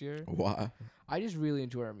artist this year. Why? I just really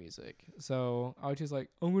enjoy her music. So I was just like,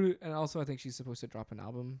 and also I think she's supposed to drop an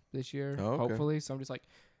album this year, hopefully. So I'm just like,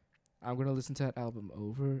 I'm going to listen to that album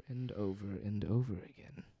over and over and over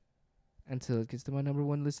again until it gets to my number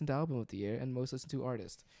 1 listened album of the year and most listened to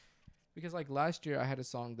artist. Because like last year I had a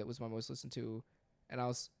song that was my most listened to, and I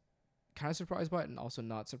was kind of surprised by it and also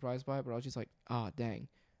not surprised by it. But I was just like, dang.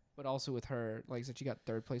 But also with her, like I said, she got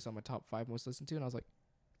 3rd place on my top 5 most listened to, and I was like,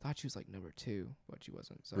 thought she was like number 2, but she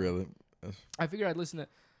wasn't. So really? I figured I'd listen to.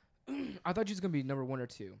 I thought she was gonna be number 1 or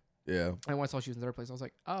 2. Yeah. And when I saw she was in 3rd place, I was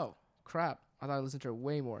like, oh crap! I thought I listened to her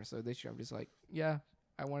way more. So this year I'm just like, yeah,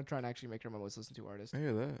 I want to try and actually make her my most listened to artist. I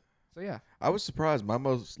hear that. So yeah, I was surprised. My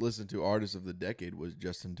most listened to artist of the decade was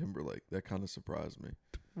Justin Timberlake. That kind of surprised me.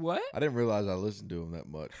 What? I didn't realize I listened to him that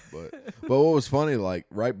much, but what was funny, like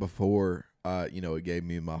right before, it gave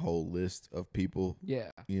me my whole list of people.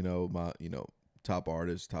 Yeah. My top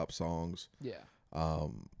artists, top songs. Yeah.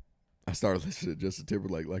 I started listening to Justin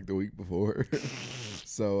Timberlake like the week before.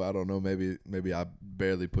 So I don't know, maybe I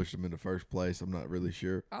barely pushed him in the first place. I'm not really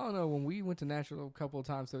sure. I don't know. When we went to Nashville a couple of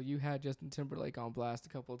times, though, you had Justin Timberlake on blast a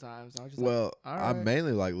couple of times. I was just all right. I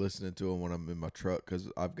mainly like listening to him when I'm in my truck because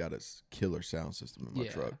I've got a killer sound system in my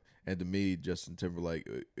truck. And to me, Justin Timberlake,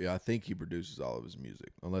 I think he produces all of his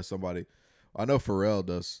music. Unless somebody, I know Pharrell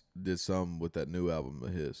did some with that new album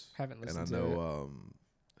of his. Haven't listened to it. And I know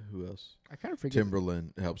who else? I kind of forget.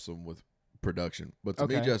 Timberland helps him with production, but to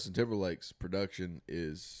me, Justin Timberlake's production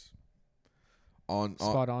is on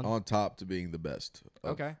top to being the best.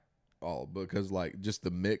 All because like just the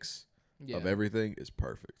mix of everything is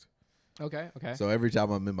perfect. Okay. So every time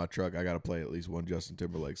I'm in my truck, I gotta play at least one Justin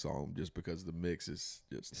Timberlake song just because the mix is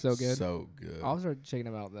just so good. So good. I'll start checking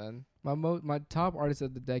them out then. My top artist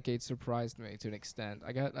of the decade surprised me to an extent.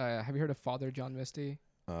 I got. Have you heard of Father John Misty?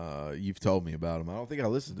 You've told me about him. I don't think I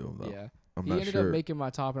listened to him though. Yeah. I'm he not ended sure. up making my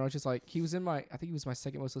top, and I was just like, I think he was my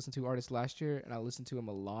 2nd most listened to artist last year, and I listened to him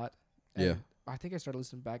a lot. And yeah. I think I started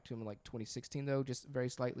listening back to him in like 2016 though, just very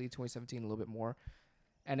slightly. 2017 a little bit more,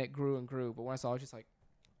 and it grew and grew. But when I saw it, I was just like,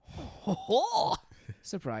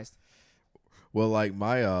 surprised. Well, like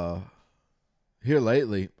my here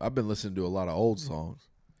lately, I've been listening to a lot of old songs.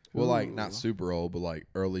 Well, like not super old, but like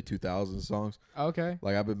early 2000s songs. Okay.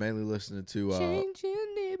 Like I've been mainly listening to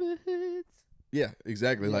Changing Neighborhoods. Yeah,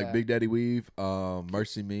 exactly. Yeah. Like Big Daddy Weave,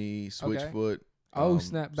 Mercy Me, Switchfoot. Oh,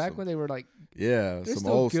 snap. Back when they were like... Yeah, some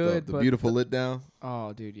old stuff. The Beautiful Lit Down.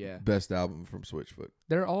 Oh, dude, yeah. Best album from Switchfoot.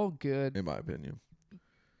 They're all good. In my opinion.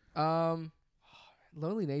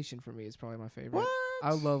 Lonely Nation for me is probably my favorite. What?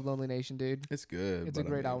 I love Lonely Nation, dude. It's good. It's a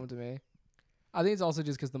great album to me. I think it's also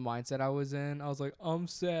just because the mindset I was in. I was like, I'm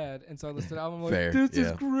sad. And so I listened to the album. I'm like, this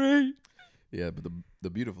is great. Yeah, but the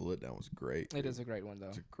Beautiful Lit Down was great. It is a great one, though.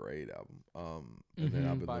 It's a great album. And then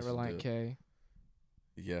I've been by Relient K.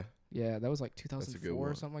 Yeah. Yeah, that was like 2004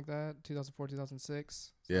 or something like that. 2004,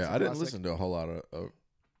 2006. So yeah, I didn't listen to a whole lot of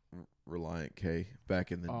Relient K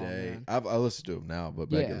back in the day. Man. I listen to him now, but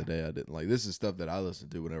back in the day I didn't. Like this is stuff that I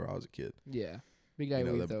listened to whenever I was a kid. Yeah. Big Daddy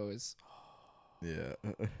Weave though is yeah.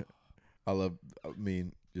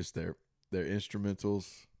 Just their instrumentals,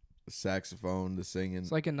 the saxophone, the singing.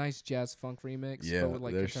 It's like a nice jazz funk remix, but with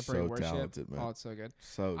like contemporary worship. Talented, man. Oh, it's so good.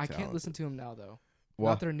 So I can't listen to them now though.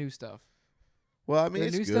 Why? Not their new stuff. Well, I mean,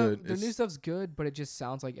 it's good. Their new stuff's good, but it just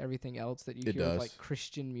sounds like everything else that you hear with like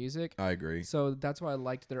Christian music. I agree. So that's why I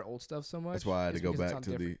liked their old stuff so much. That's why I had to go back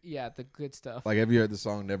to the good stuff. Like, have you heard the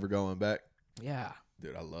song "Never Going Back"? Yeah.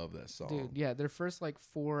 Dude, I love that song. Dude, yeah, their first like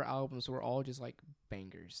 4 albums were all just like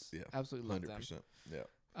bangers. Yeah, absolutely love 100%. Them.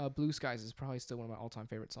 Yeah. Blue Skies is probably still one of my all-time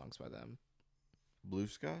favorite songs by them. Blue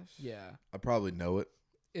Skies? Yeah. I probably know it.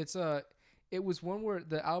 It was one where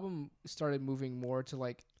the album started moving more to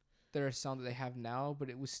like their sound that they have now, but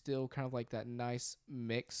it was still kind of like that nice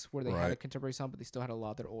mix where they had a contemporary sound, but they still had a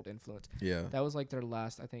lot of their old influence. Yeah. That was like their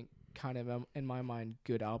last, I think, kind of in my mind,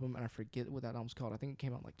 good album, and I forget what that album's called. I think it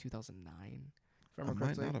came out in like 2009. I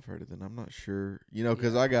might not have heard it then. I'm not sure.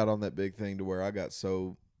 Because I got on that big thing to where I got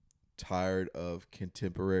so tired of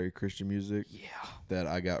contemporary Christian music that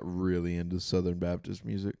I got really into Southern Baptist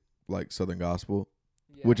music, like Southern Gospel,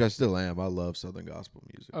 which I still am. I love Southern Gospel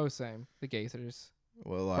music. Oh, same. The Gaithers.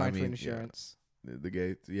 Well, Brian Free and Assurance. The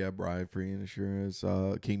Gates, Brian Free and Assurance.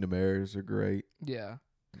 Kingdom Heirs are great. Yeah.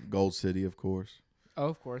 Gold City, of course. Oh,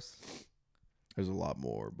 of course. There's a lot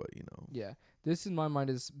more, but Yeah. This in my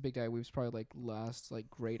mind is Big Daddy Weave's probably like last like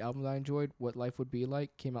great album that I enjoyed. What Life Would Be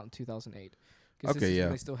Like came out in 2008. When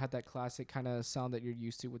they still had that classic kind of sound that you're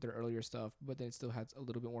used to with their earlier stuff, but then it still had a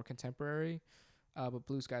little bit more contemporary. But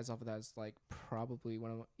Blue Skies off of that is like probably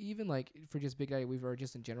one of my, even like for just Big Daddy Weave or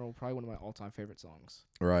just in general, probably one of my all-time favorite songs.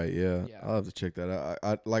 Right, yeah. I'll have to check that out.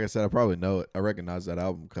 I like I said, I probably know it. I recognize that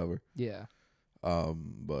album cover. Yeah.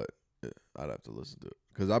 But I'd have to listen to it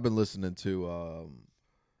because I've been listening to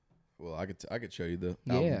well, I could show you the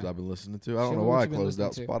albums I've been listening to. I don't know why I closed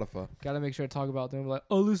out Spotify. Gotta make sure to talk about them. Like,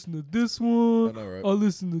 I'll listen to this one. I know, right? I'll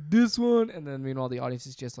listen to this one, and then meanwhile the audience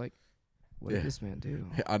is just like, What did this man do?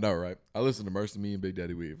 I know, right? I listen to Mercy Me and Big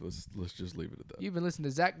Daddy Weave. Let's just leave it at that. You've been listening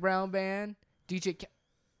to Zach Brown Band, DJ.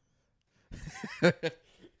 That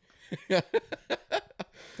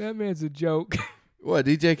man's a joke. What,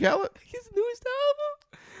 DJ Khaled? His newest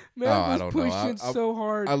album. Man was pushing so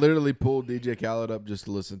hard. I literally pulled DJ Khaled up just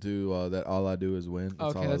to listen to that All I Do Is Win.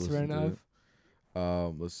 Okay, that's fair enough.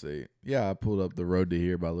 Let's see. Yeah, I pulled up The Road to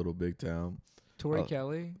Here by Little Big Town. Tori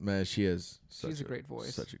Kelly. Man, she's a great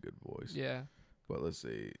voice. Such a good voice. Yeah. But let's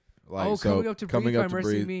see. Coming Up to Breathe by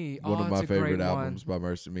Mercy Me. One of my favorite albums by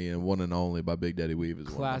Mercy Me, and One and Only by Big Daddy Weave is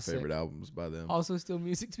one of my favorite albums by them. Also, Still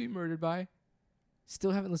Music to Be Murdered By. Still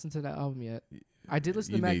haven't listened to that album yet. I did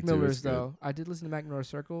listen to Mac Miller's though. I did listen to Mac Miller's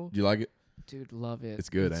Circle. Do you like it? Dude, love it. It's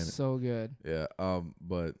good, ain't it? So good. Yeah.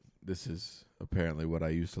 But this is apparently what I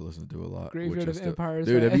used to listen to a lot. Graveyard of Empires.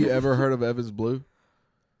 Dude, have you ever heard of Evans Blue?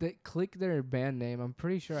 They click their band name. I'm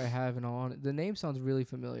pretty sure I have and all. The name sounds really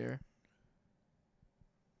familiar.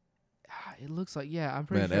 It looks like I'm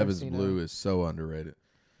pretty sure. Evans Blue is so underrated.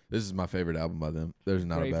 This is my favorite album by them. There's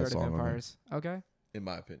not a bad song on it. Okay. In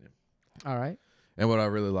my opinion. All right. And what I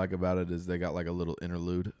really like about it is they got like a little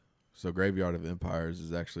interlude. So Graveyard of Empires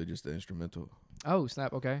is actually just the instrumental. Oh,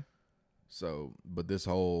 snap. Okay. So, but this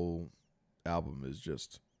whole album is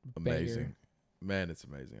just amazing. Banger. Man, it's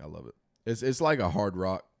amazing. I love it. It's like a hard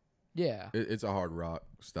rock. Yeah. It's a hard rock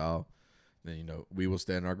style. Then, We Will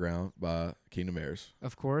Stand Our Ground by Kingdom Heirs.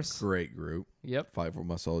 Of course. Great group. Yep. Fight for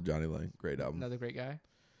My Soul, Johnny Lane. Great album. Another great guy.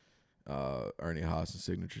 Ernie Haas and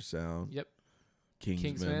Signature Sound. Yep.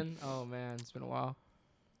 Kingsman. Oh, man. It's been a while.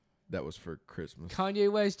 That was for Christmas.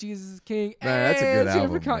 Kanye West, Jesus is King. Man, that's a good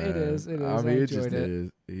album, man. It is. I mean, it just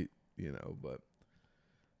is. But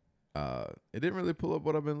it didn't really pull up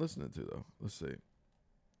what I've been listening to, though. Let's see.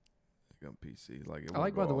 On PC. I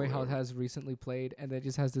like, by the way, how it has recently played, and it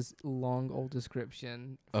just has this long old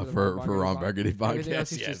description for Ron Burgundy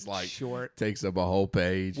podcast. Yeah, it's like short. Takes up a whole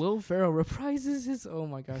page. Will Ferrell reprises his. Oh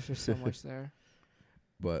my gosh, there's so much there.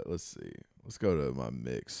 But let's see. Let's go to my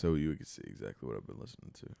mix so you can see exactly what I've been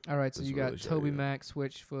listening to. All right, so you got Toby Mac,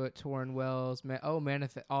 Switchfoot, Torrin Wells.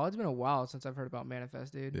 Manifest. Oh, it's been a while since I've heard about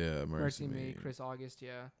Manifest, dude. Yeah, Mercy Me, Chris August,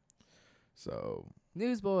 yeah. So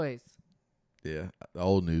Newsboys. Yeah, the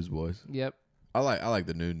old Newsboys. Yep. I like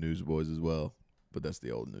the new Newsboys as well, but that's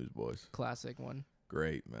the old Newsboys. Classic one.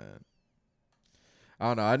 Great, man.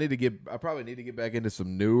 I don't know. I probably need to get back into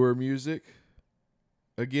some newer music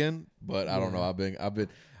again, but I don't know. I've been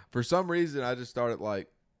for some reason I just started what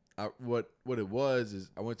it was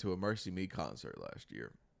is I went to a Mercy Me concert last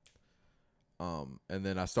year. And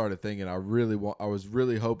then I started thinking I was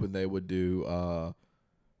really hoping they would do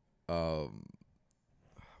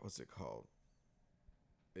what's it called?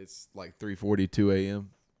 It's like 3:42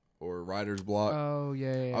 a.m. or Writer's Block. Oh,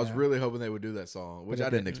 yeah. I was really hoping they would do that song, which I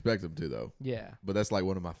didn't expect them to, though. Yeah. But that's like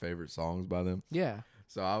one of my favorite songs by them. Yeah.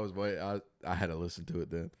 So I had to listen to it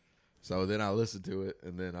then. So then I listened to it,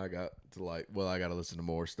 and then I got to I got to listen to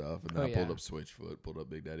more stuff. And then I pulled up Switchfoot, pulled up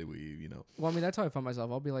Big Daddy Weave, Well, I mean, that's how I find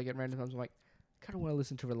myself. I'll be like at random times, I'm like, I kind of want to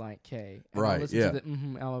listen to Reliant K. And right, I'll listen to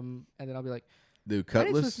the album, and then I'll be like, dude,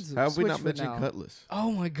 Cutlass. How have we not mentioned Cutlass?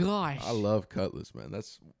 Oh my gosh, I love Cutlass, man.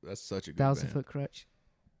 That's such a good 1,000 Foot Crutch.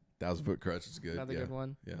 1,000 Foot Crutch is good. Another good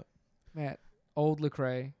one. Yeah. Man, old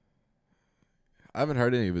Lecrae. I haven't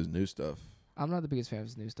heard any of his new stuff. I'm not the biggest fan of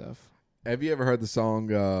his new stuff. Have you ever heard the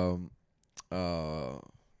song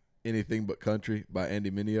Anything But Country by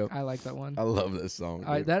Andy Mineo? I like that one. I love that song.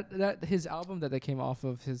 That his album that they came off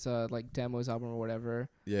of his demos album or whatever.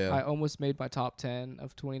 Yeah. I almost made my top 10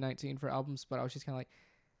 of 2019 for albums, but I was just kind of like,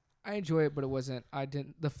 I enjoy it, but it wasn't.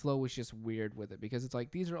 The flow was just weird with it because it's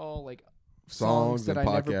like these are all like songs that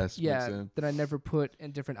I never put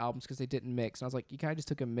in different albums because they didn't mix. And I was like, you kind of just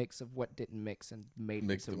took a mix of what didn't mix and made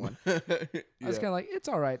it into one. I was kind of like, it's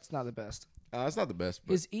all right. It's not the best. It's not the best.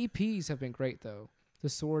 But his EPs have been great though. The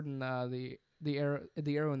Sword and the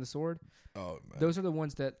Arrow and the Sword. Oh man, those are the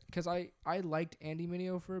ones that because I liked Andy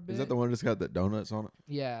Mineo for a bit. Is that the one that's got the donuts on it?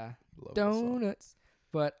 Yeah, love donuts.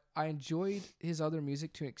 But I enjoyed his other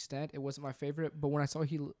music to an extent. It wasn't my favorite, but when I saw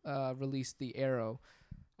he released the Arrow,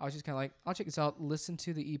 I was just kind of like, I'll check this out. Listen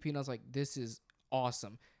to the EP, and I was like, this is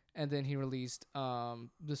awesome. And then he released the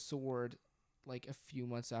Sword like a few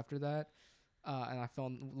months after that. And I fell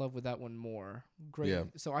in love with that one more. Great. Yeah.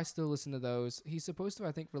 So I still listen to those. He's supposed to,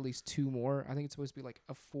 I think, release 2 more. I think it's supposed to be like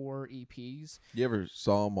 4 EPs. You ever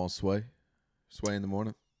saw him on Sway in the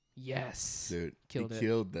Morning? Yes. Dude,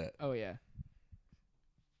 killed that. Oh, yeah.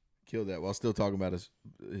 Killed that while still talking about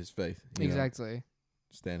his faith. Exactly.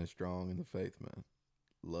 Standing strong in the faith, man.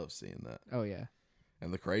 Love seeing that. Oh, yeah.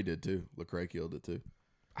 And Lecrae did, too. Lecrae killed it, too.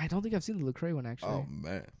 I don't think I've seen the Lecrae one, actually. Oh,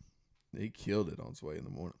 man. He killed it on Sway in the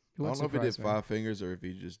morning. I don't know if he did 5 fingers or if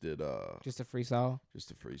he just did just a freestyle.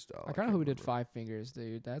 Just a freestyle. I kind of know who did 5 fingers,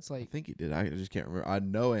 dude. That's like I think he did. I just can't remember. I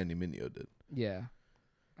know Andy Mineo did. Yeah.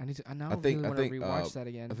 I really want to rewatch that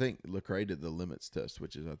again. I think Lecrae did the limits test,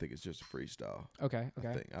 which is I think it's just a freestyle. Okay.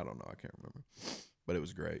 I don't know. I can't remember. But it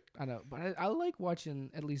was great. I know, but I like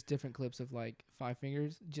watching at least different clips of like 5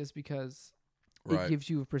 fingers just because it gives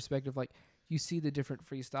you a perspective. Like you see the different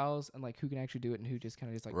freestyles and like who can actually do it and who just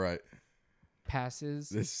kind of just like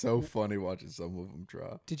passes. It's so funny watching some of them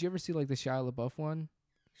try. Did you ever see like the Shia LaBeouf one?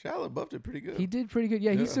 Shia LaBeouf did pretty good. He did pretty good.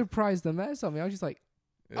 Yeah, he surprised the mess on me. I was just like,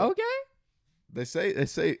 okay. They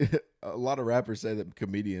say a lot of rappers say that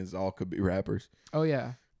comedians all could be rappers. Oh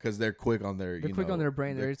yeah, because they're quick on their on their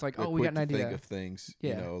brain. It's like, oh, we got an idea. Think of things,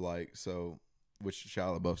 you know, like so. Which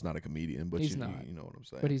Shia LaBeouf's not a comedian, but he's not. You know what I'm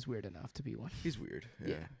saying. But he's weird enough to be one. He's weird.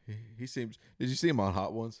 Yeah. He seems. Did you see him on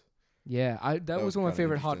Hot Ones? Yeah, that was one of my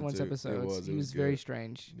favorite Hot Ones episodes. He was very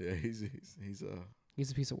strange. Yeah, he's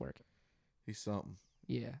a piece of work. He's something.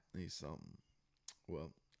 Yeah, he's something.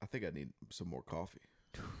 Well, I think I need some more coffee.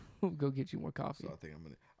 Go get you more coffee. So I think I'm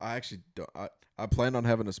gonna. I actually don't. I planned on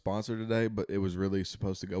having a sponsor today, but it was really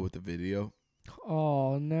supposed to go with the video.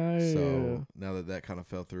 Oh no! So now that kind of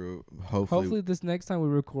fell through, hopefully this next time we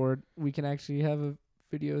record, we can actually have a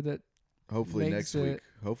video that. Hopefully next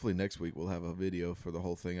week we'll have a video for the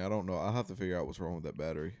whole thing. I don't know. I'll have to figure out what's wrong with that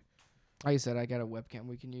battery. Like I said, I got a webcam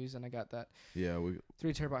we can use, and I got that. Yeah,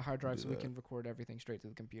 3 terabyte hard drive, so we can record everything straight to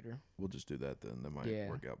the computer. We'll just do that then. That might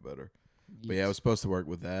work out better. Yes. But yeah, I was supposed to work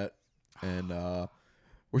with that, and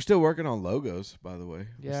we're still working on logos. By the way,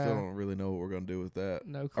 we still don't really know what we're gonna do with that.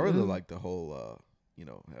 No clue. I really like the whole,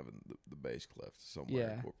 having the bass clef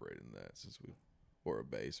somewhere incorporated in that, or a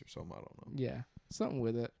bass or something. I don't know. Yeah, something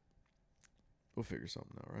with it. We'll figure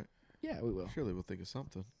something out, right? Yeah, we will. Surely we'll think of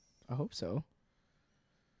something. I hope so.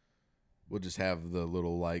 We'll just have the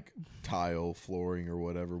little like tile flooring or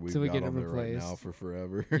whatever we've got on there right now for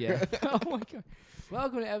forever. Yeah. Oh my god.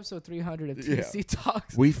 Welcome to episode 300 of TC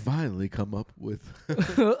Talks. We finally come up with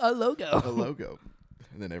a logo.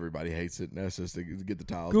 And then everybody hates it and asks us to get the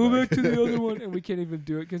tiles Go back to the other one, and we can't even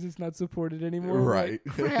do it because it's not supported anymore. Right.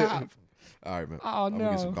 Like, crap. All right, man. Oh, I'm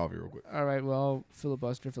gonna get some coffee real quick. All right, well,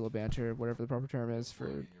 filibuster, filibanter, whatever the proper term is for.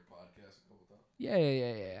 Your podcast a couple times.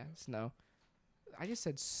 Yeah. Snow. I just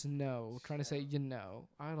said snow. Trying to say I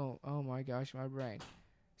don't. Oh my gosh, my brain.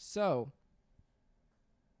 So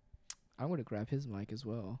I'm gonna grab his mic as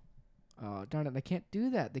well. Oh darn it! I can't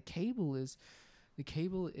do that. The cable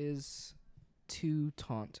is too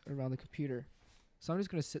taut around the computer. So I'm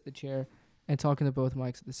just gonna sit in the chair and talk into both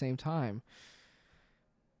mics at the same time.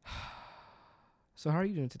 So how are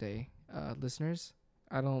you doing today, listeners?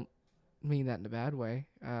 I don't mean that in a bad way.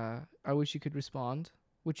 I wish you could respond,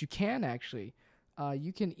 which you can actually.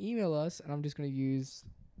 You can email us, and I'm just going to use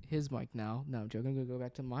his mic now. No, I'm joking. I'm going to go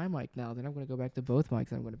back to my mic now. Then I'm going to go back to both mics.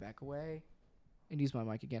 Then I'm going to back away and use my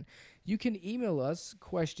mic again. You can email us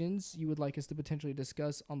questions you would like us to potentially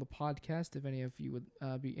discuss on the podcast, if any of you would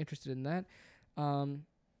be interested in that.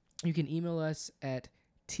 You can email us at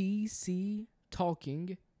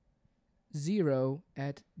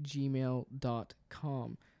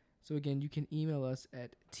tctalking0@gmail.com. So again, you can email us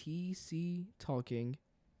at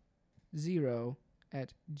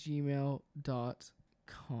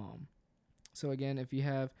tctalking0@gmail.com. So again, if you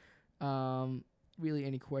have really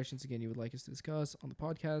any questions again you would like us to discuss on the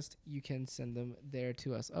podcast, you can send them there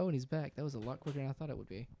to us. Oh, and he's back. That was a lot quicker than I thought it would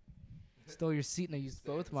be. Stole your seat and I used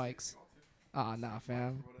both mics. Nah,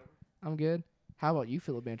 fam. I'm good. How about you,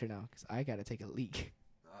 filibanter, now? Because I got to take a leak.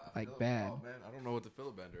 Like bad. Oh, man. I don't know what the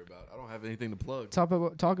filibanter about. I don't have anything to plug. Talk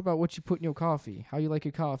about what you put in your coffee. How you like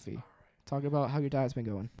your coffee. Right. Talk about how your diet's been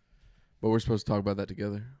going. But we're supposed to talk about that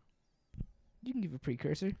together. You can give a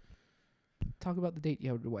precursor. Talk about the date you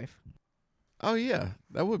had with your wife. Oh, yeah.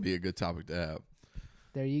 That would be a good topic to have.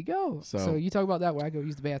 There you go. So you talk about that while I go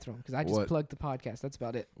use the bathroom, because I just plugged the podcast. That's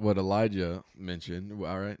about it. What Elijah mentioned.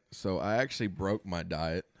 All right. So I actually broke my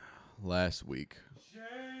diet last week.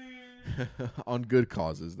 On good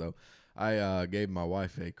causes, though. I gave my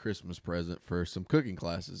wife a Christmas present for some cooking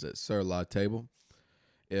classes at Sur La Table.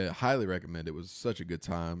 Highly recommend. It was such a good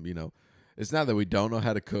time. It's not that we don't know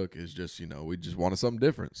how to cook. It's just, we just wanted something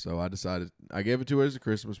different. So I decided, I gave it to her as a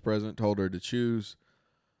Christmas present, told her to choose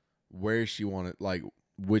where she wanted, like,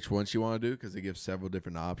 which one she wanted to do, because they give several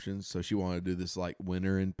different options. So she wanted to do this, like,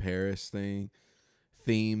 winter in Paris theme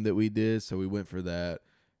that we did. So we went for that.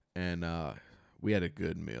 And we had a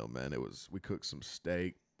good meal, man. We cooked some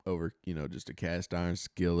steak over, just a cast iron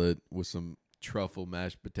skillet with some truffle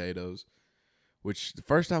mashed potatoes. Which the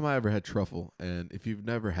first time I ever had truffle, and if you've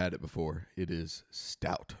never had it before, it is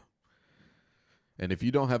stout. And if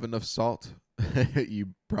you don't have enough salt, you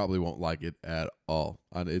probably won't like it at all.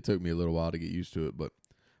 It took me a little while to get used to it, but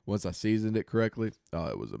once I seasoned it correctly, oh,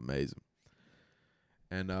 it was amazing.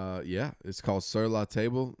 And yeah, it's called Sur La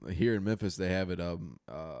Table. Here in Memphis, they have it.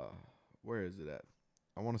 Where is it at?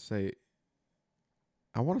 I want to say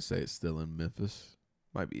it's still in Memphis.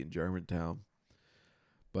 Might be in Germantown.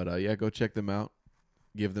 But yeah, go check them out.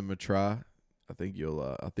 Give them a try. I think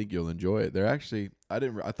you'll enjoy it. They're actually I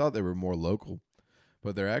thought they were more local,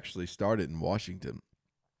 but they're actually started in Washington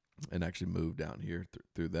and actually moved down here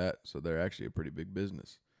through that. So they're actually a pretty big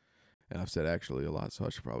business. And I've said actually a lot, so I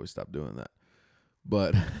should probably stop doing that.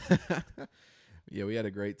 But yeah, we had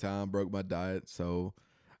a great time, broke my diet. So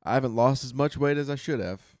I haven't lost as much weight as I should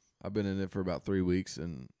have. I've been in it for about 3 weeks,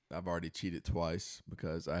 and I've already cheated twice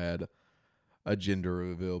because I had a gender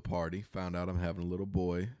reveal party. Found out I'm having a little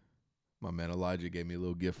boy. My man Elijah gave me a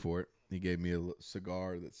little gift for it. He gave me a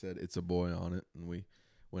cigar that said "It's a boy" on it, and we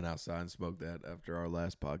went outside and smoked that after our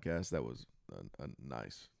last podcast. That was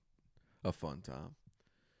a fun time.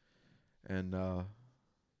 And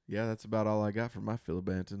yeah, that's about all I got for my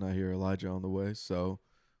Philibanton. I hear Elijah on the way, so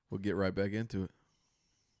we'll get right back into it.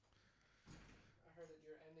 I heard that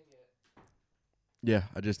you're ending it. Yeah,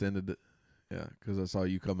 I just ended it. Yeah, because I saw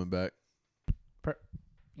you coming back.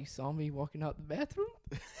 You saw me walking out the bathroom?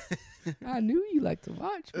 I knew you like to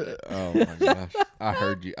watch. Oh, my gosh. I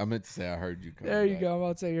heard you. I meant to say I heard you coming There you back. go. I'm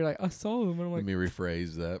about to say, you're like, I saw him. And I'm like, let me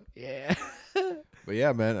rephrase that. Yeah. But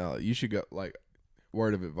yeah, man, you should go, like,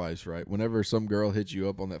 word of advice, right? Whenever some girl hits you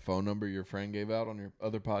up on that phone number your friend gave out on your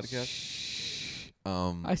other podcast,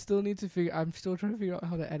 I still need to I'm still trying to figure out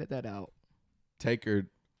how to edit that out. Take her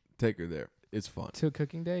there. It's fun. To a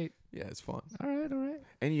cooking date. Yeah, it's fun. All right.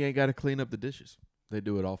 And you ain't got to clean up the dishes. They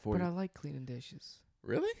do it all for But you. I like cleaning dishes.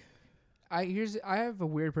 Really? I have a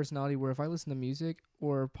weird personality where if I listen to music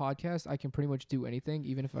or podcast, I can pretty much do anything,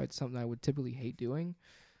 even if it's something I would typically hate doing.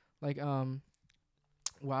 Like while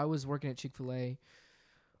I was working at Chick-fil-A,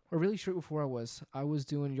 or really short before I was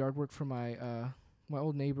doing yard work for my my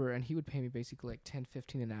old neighbor, and he would pay me basically like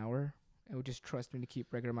 $10-15 an hour, and would just trust me to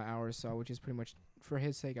keep regular my hours. So I would just pretty much, for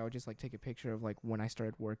his sake, I would just like take a picture of like when I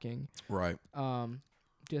started working. Right.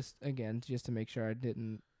 Just to make sure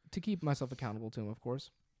to keep myself accountable to him, of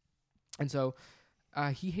course. And so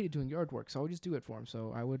he hated doing yard work, so I would just do it for him.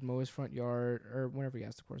 So I would mow his front yard, or whenever he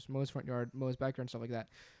asked, of course, mow his front yard, mow his backyard, and stuff like that.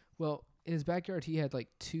 Well, in his backyard, he had like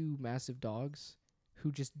 2 massive dogs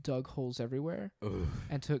who just dug holes everywhere. Ugh.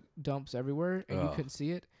 And took dumps everywhere, and you couldn't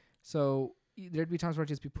see it. So there'd be times where I'd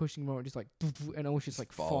just be pushing him over, just like, and almost just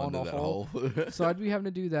like falling off hole. So I'd be having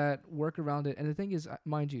to do that, work around it. And the thing is,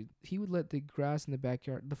 mind you, he would let the grass in the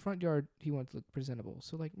backyard, the front yard, he wanted to look presentable.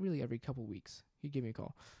 So like really every couple weeks, he'd give me a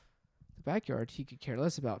call. The backyard, he could care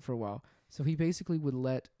less about for a while. So he basically would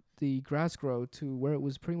let the grass grow to where it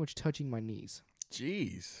was pretty much touching my knees.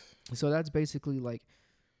 Jeez. So that's basically like,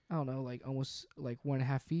 I don't know, like almost like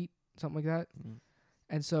 1.5 feet, something like that. Mm.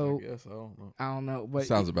 And so I guess I don't know, but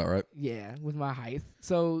sounds about right. Yeah, with my height.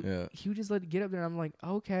 So yeah. He would just let it get up there, and I'm like,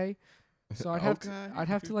 okay. So I'd have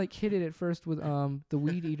to like hit it at first with the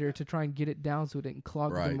weed eater to try and get it down so it didn't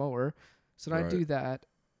clog the mower. So I'd do that,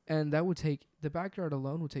 and that would take the backyard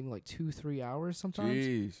alone would take me like 2-3 hours sometimes.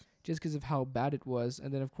 Jeez. Just because of how bad it was.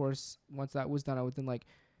 And then of course once that was done, I would then like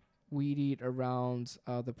weed eat around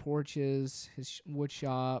the porches, his wood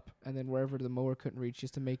shop, and then wherever the mower couldn't reach,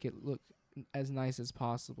 just to make it look as nice as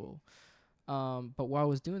possible. But while I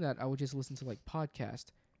was doing that, I would just listen to like podcast,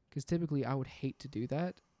 because typically I would hate to do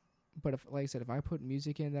that. But if, like I said, if I put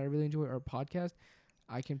music in that I really enjoy or a podcast,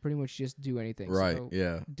 I can pretty much just do anything. Right. So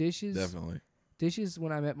yeah. Dishes. Definitely. Dishes,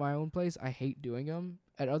 when I'm at my own place, I hate doing them.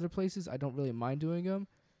 At other places, I don't really mind doing them.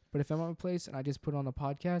 But if I'm at a place and I just put on a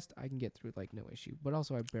podcast, I can get through like no issue. But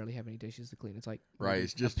also, I barely have any dishes to clean. It's like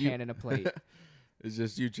it's just a pan and a plate. It's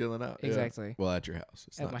just you chilling out. Exactly. Yeah. Well, at your house.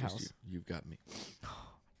 It's at not my just house. You've got me.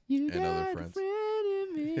 You and got other friends. a friend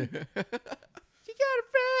in me. You got a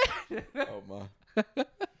friend. Oh my.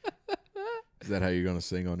 Is that how you're gonna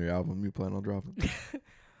sing on your album you plan on dropping?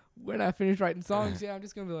 When I finish writing songs, yeah, I'm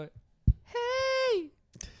just gonna be like, "Hey,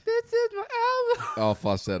 this is my album." All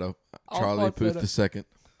falsetto. Charlie Puth the second.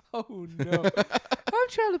 Oh no. I'm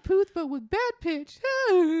Charlie Puth, but with bad pitch.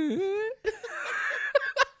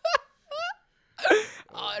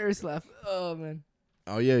 Oh, there's laugh. Oh man.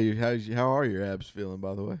 Oh yeah, how are your abs feeling,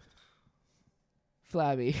 by the way?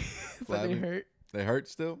 Flabby. But they hurt. They hurt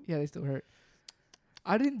still? Yeah, they still hurt.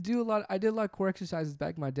 I did a lot of core exercises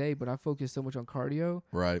back in my day, but I focused so much on cardio.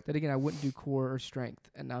 Right. That again, I wouldn't do core or strength,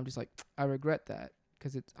 and now I'm just like, I regret that,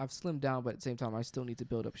 because I've slimmed down, but at the same time, I still need to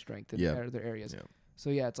build up strength in other areas. Yeah. So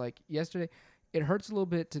yeah, it's like yesterday, it hurts a little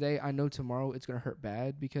bit today. I know tomorrow it's gonna hurt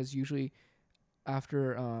bad because usually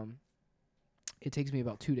after it takes me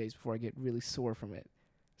about 2 days before I get really sore from it.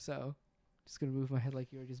 So just gonna move my head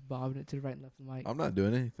like you were just bobbing it to the right and left of the mic. I'm not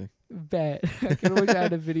doing anything. Bet. I can wish I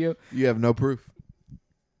had a video. You have no proof.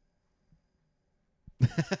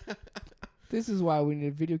 This is why we need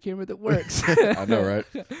a video camera that works. I know, right?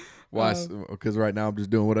 Why? Because right now I'm just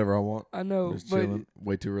doing whatever I want. I know. Just chilling,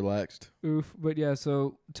 way too relaxed. Oof. But yeah,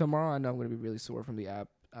 so tomorrow I know I'm going to be really sore from the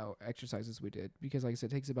exercises we did. Because like I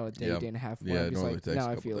said, it takes about a day, day and a half. Yeah, it normally takes now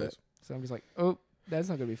a I couple feel days. it. So I'm just like, oh, that's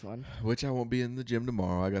not going to be fun. Which I won't be in the gym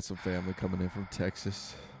tomorrow. I got some family coming in from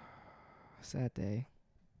Texas. Sad day.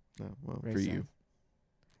 No, well, Very for sad. you.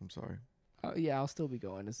 I'm sorry. Yeah, I'll still be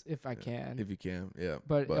going if I can. If you can, yeah.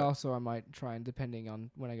 But also I might try and, depending on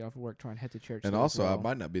when I get off of work, try and head to church. And also, I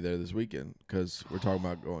might not be there this weekend because we're talking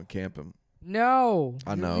about going camping. No.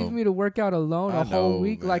 I know. You're leaving me to work out alone a whole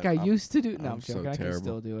week, man, like I used to do. No, I'm joking. So I can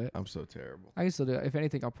still do it. I'm so terrible. I can still do it. If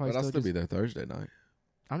anything, I'll probably still be there Thursday night.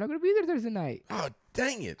 I'm not going to be there Thursday night. Oh,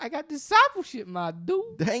 dang it. I got discipleship, my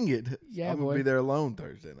dude. Dang it. Yeah, I'm going to be there alone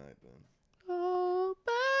Thursday night then. All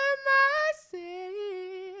by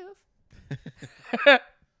myself.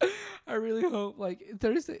 I really hope, like,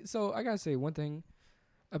 Thursday. So I got to say one thing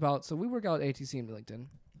about, so we work out at ATC in Millington.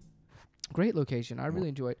 Great location. I really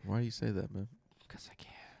enjoy it. Why do you say that, man? Because I can.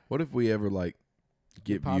 What if we ever, like,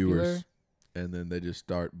 get viewers and then they just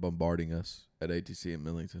start bombarding us at ATC in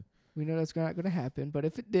Millington? We know that's not going to happen, but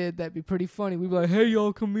if it did, that'd be pretty funny. We'd be like, hey,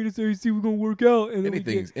 y'all, come meet us at ATC. We're going to work out. And then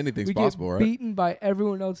anything's possible, right? We get beaten by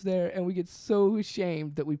everyone else there, and we get so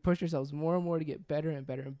ashamed that we push ourselves more and more to get better and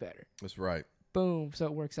better and better. That's right. Boom. So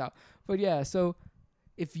it works out. But yeah, so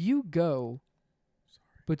if you go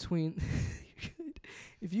between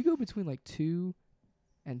like 2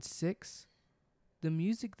 and 6, the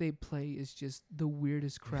music they play is just the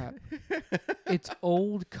weirdest crap. It's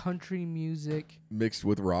old country music mixed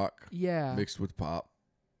with rock. Yeah. Mixed with pop.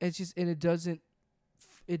 It's just, and it doesn't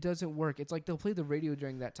work. It's like they'll play the radio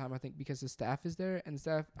during that time, I think, because the staff is there, and the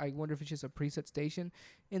staff, I wonder if it's just a preset station.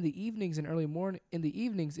 In the evenings and early morning,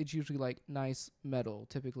 it's usually like nice metal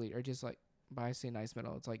typically, or just like, by I say nice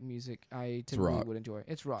metal, it's like music I typically would enjoy.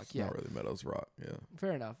 It's rock, it's not really metal, it's rock, yeah.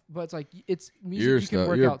 Fair enough. But it's like, it's music you can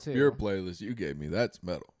work out too. Your playlist you gave me, that's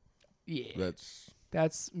metal. Yeah.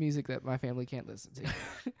 That's music that my family can't listen to.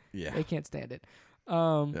 Yeah. They can't stand it.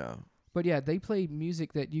 Yeah. But yeah, they play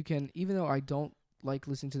music that you can, even though I don't like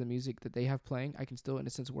listening to the music that they have playing, I can still, in a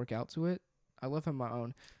sense, work out to it. I love having my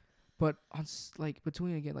own. But on like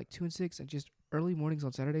between, again, like 2 and 6 and just early mornings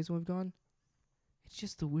on Saturdays when we've gone, it's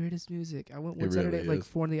just the weirdest music. I went one Saturday at like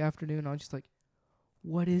 4 in the afternoon. I was just like,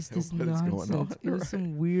 what is this nonsense? It was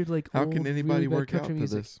some weird, like, how can anybody really work out to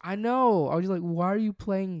this? I know. I was just like, why are you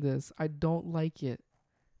playing this? I don't like it.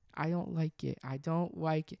 I don't like it. I don't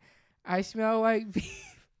like it. I smell like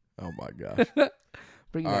beef. Oh my gosh.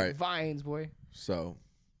 Bring back vines, boy. So,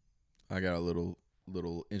 I got a little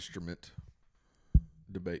instrument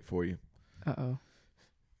debate for you. Uh-oh.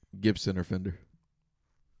 Gibson or Fender?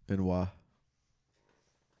 And why?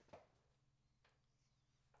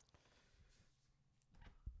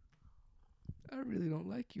 I really don't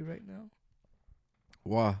like you right now.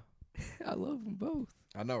 Why? I love them both.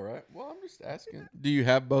 I know, right? Well, I'm just asking. Do you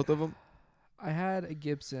have both of them? I had a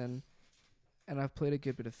Gibson, and I've played a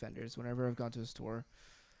good bit of Fenders whenever I've gone to a store.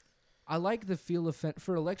 I like the feel of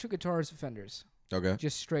for electric guitars, Fenders. Okay.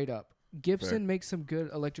 Just straight up. Gibson makes some good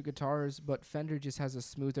electric guitars, but Fender just has a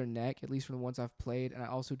smoother neck, at least from the ones I've played, and I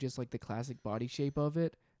also just like the classic body shape of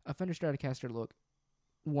it. A Fender Stratocaster look,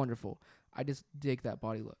 wonderful. I just dig that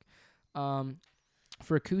body look.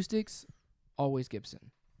 For acoustics, always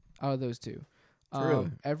Gibson. Out of those two.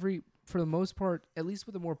 Really? For the most part, at least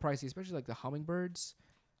with the more pricey, especially like the Hummingbirds,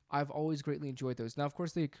 I've always greatly enjoyed those. Now, of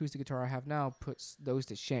course, the acoustic guitar I have now puts those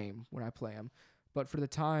to shame when I play them. But for the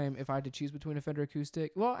time, if I had to choose between a Fender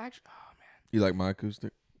acoustic, well, actually, oh man. You like my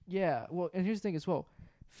acoustic? Yeah. Well, and here's the thing as well.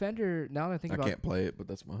 Fender, now that I think about it. I can't play it, but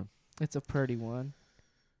that's mine. It's a pretty one.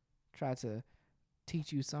 Try to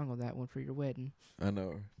teach you a song on that one for your wedding. I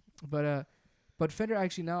know. But Fender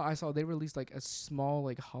actually, now I saw they released like a small,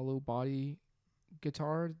 like hollow body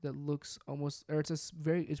guitar that looks almost, or it's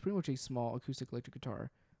pretty much a small acoustic electric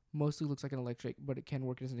guitar. Mostly looks like an electric, but it can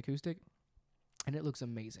work as an acoustic, and it looks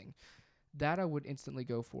amazing. That I would instantly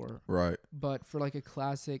go for. Right. But for like a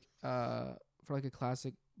classic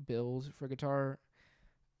build for guitar,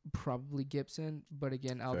 probably Gibson. But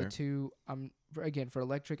again, out of the two, for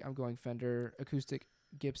electric, I'm going Fender. Acoustic,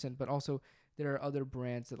 Gibson. But also there are other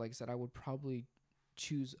brands that, like I said, I would probably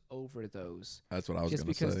choose over those. That's what I was just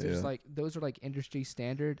gonna say. Just because there's like those are like industry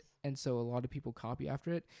standard, and so a lot of people copy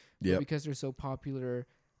after it. Yeah. Because they're so popular,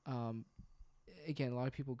 again, a lot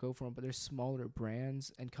of people go for them. But there's smaller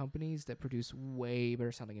brands and companies that produce way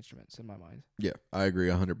better sounding instruments in my mind. Yeah, I agree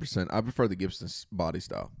 100%. I prefer the Gibson body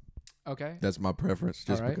style. Okay. That's my preference,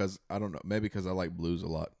 just because I don't know, maybe because I like blues a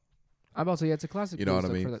lot. I'm also it's a classic. You know what I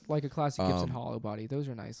mean? Like a classic Gibson hollow body. Those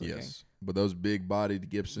are nice looking. Yes, but those big bodied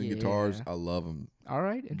Gibson guitars, I love them. All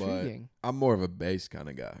right, intriguing. But I'm more of a bass kind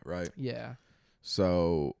of guy, right? Yeah.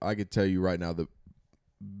 So I could tell you right now the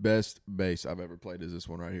best bass I've ever played is this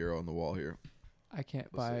one right here on the wall here. I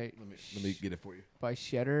can't buy. Let me get it for you. By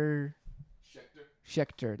Schecter.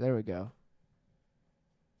 There we go.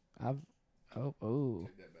 Oh.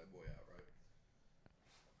 Check that bad boy out, right?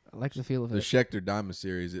 I like the feel of it. The it. Schecter Diamond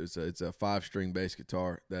Series. It's a 5-string bass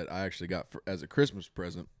guitar that I actually got as a Christmas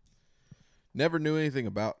present. Never knew anything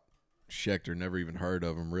about Schecter. Never even heard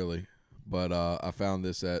of them really. But I found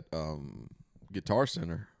this at Guitar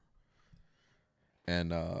Center,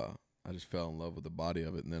 and I just fell in love with the body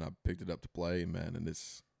of it, and then I picked it up to play, man, and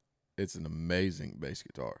it's an amazing bass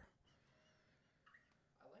guitar.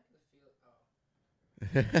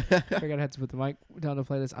 I figured I had to put the mic down to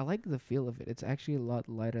play this. I like the feel of it. It's actually a lot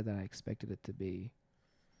lighter than I expected it to be.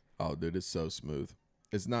 Oh, dude, it's so smooth.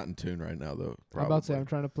 It's not in tune right now, though. I'm about to say, I'm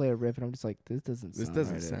trying to play a riff, and I'm just like, this doesn't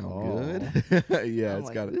sound good. Yeah, it's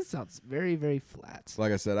got. This sounds very, very flat.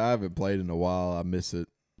 Like I said, I haven't played in a while. I miss it.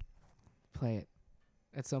 Play it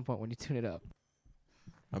at some point when you tune it up.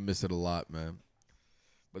 I miss it a lot, man.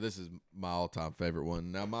 But this is my all-time favorite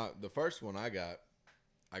one. Now, the first one I got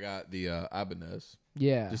the Ibanez.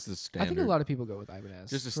 Yeah, just the standard. I think a lot of people go with Ibanez.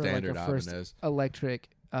 Just a standard Ibanez electric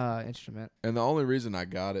instrument. And the only reason I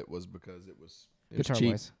got it was because it was guitar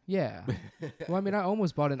cheap. Wise. Yeah. Well, I mean, I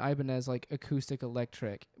almost bought an Ibanez like acoustic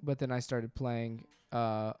electric, but then I started playing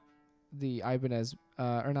the Ibanez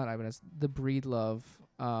or not Ibanez, the Breedlove.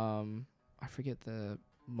 I forget the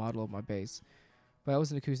model of my bass, but that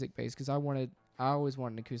was an acoustic bass because I always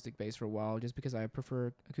wanted an acoustic bass for a while just because I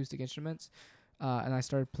prefer acoustic instruments. And I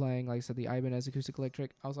started playing, like I said, the Ibanez acoustic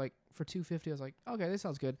electric. I was like, for $250, I was like, okay, this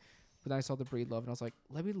sounds good. But then I saw the Breedlove, and I was like,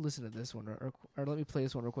 let me listen to this one, or let me play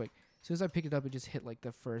this one real quick. As soon as I picked it up, it just hit like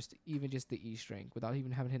the first, even just the E string, without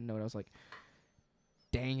even having hit a note. I was like,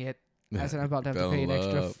 dang it. I said I'm about to have to pay an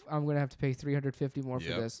extra. I'm gonna have to pay $350 more for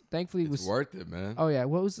this. Thankfully, it was worth it, man. Oh yeah,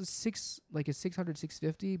 what was it,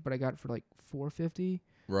 $650, but I got it for like $450.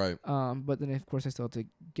 Right. But then of course I still had to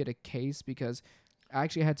get a case because I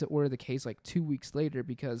actually had to order the case like 2 weeks later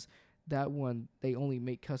because that one they only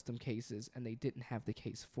make custom cases and they didn't have the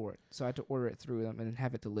case for it, so I had to order it through them and then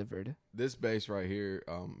have it delivered. This bass right here,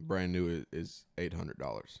 brand new, is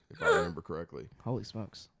 $800 if I remember correctly. Holy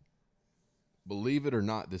smokes! Believe it or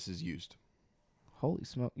not, this is used. Holy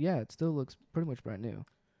smoke! Yeah, it still looks pretty much brand new.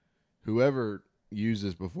 Whoever used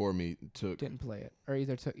this before me didn't play it, or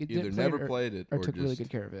either never played it or took really good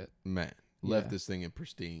care of it. Man, left this thing in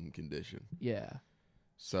pristine condition. Yeah.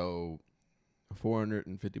 So,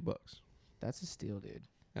 $450. That's a steal, dude.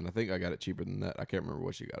 And I think I got it cheaper than that. I can't remember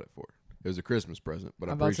what she got it for. It was a Christmas present, but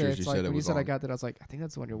I'm pretty sure she said it was. When you said I got that, I was like, I think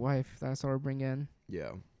that's the one your wife that I saw her bring in.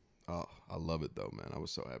 Yeah. Oh, I love it though, man. I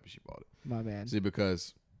was so happy she bought it. My man. See,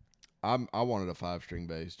 because I wanted a 5-string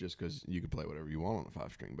bass just because you can play whatever you want on a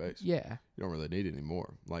 5-string bass. Yeah. You don't really need it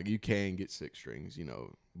anymore. Like, you can get 6 strings,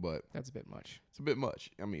 but that's a bit much. It's a bit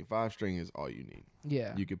much. I mean, 5-string is all you need.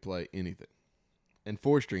 Yeah. You could play anything. And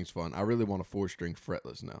 4-string's fun. I really want a 4-string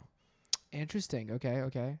fretless now. Interesting.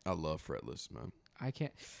 Okay. I love fretless, man. I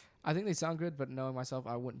think they sound good, but knowing myself,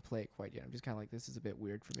 I wouldn't play it quite yet. I'm just kind of like, this is a bit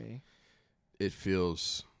weird for me. It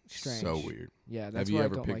feels strange. So weird. Yeah, that's Have you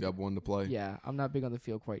ever picked up one to play? Yeah, I'm not big on the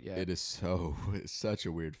feel quite yet. It's such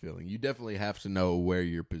a weird feeling. You definitely have to know where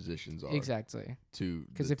your positions are. Exactly.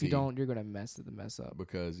 Because if you don't, you're gonna mess up.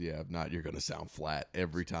 Because if not, you're gonna sound flat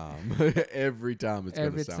every time. Every time it's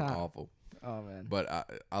gonna sound awful. Oh man. But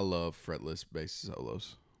I love fretless bass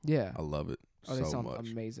solos. Yeah. I love it so they sound much.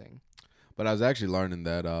 Amazing. But I was actually learning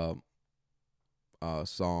that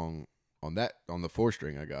song on the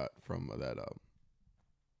 4-string I got from that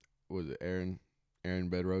what was it, Aaron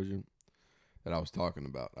Bedrosian that I was talking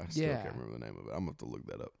about. I still can't remember the name of it. I'm gonna have to look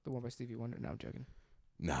that up. The one by Stevie Wonder? No, I'm joking.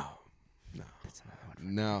 No. That's another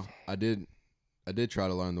one. No, I did try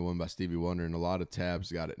to learn the one by Stevie Wonder, and a lot of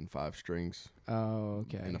tabs got it in 5 strings. Oh,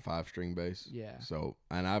 okay. In a 5-string bass. Yeah. So,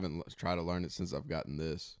 and I haven't tried to learn it since I've gotten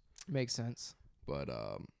this. Makes sense. But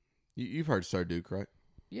you've heard Sir Duke, right?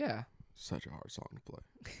 Yeah. Such a hard song to play.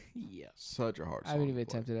 Yeah. Such a hard song. I haven't even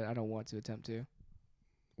attempted it. I don't want to attempt to.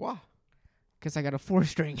 Why? Because I got a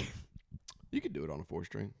 4-string. You could do it on a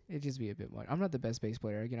 4-string. It'd just be a bit much. I'm not the best bass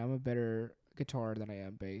player. Again, I'm a better guitar than I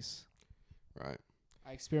am bass. Right.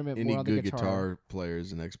 I experiment Any more on the good guitar. guitar player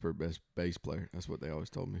is an expert bass player. That's what they always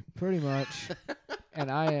told me. Pretty much. And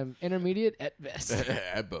I am intermediate at best.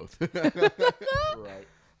 At both. Right.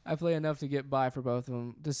 I play enough to get by for both of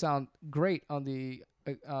them. To sound great on the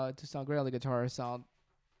guitar, sound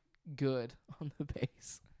good on the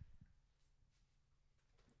bass.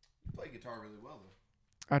 You play guitar really well,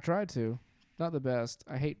 though. I tried to. Not the best.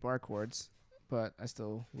 I hate bar chords, but I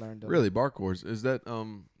still learned them. Really, bar chords? Is that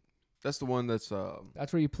that's the one that's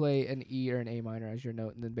That's where you play an E or an A minor as your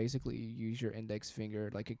note, and then basically you use your index finger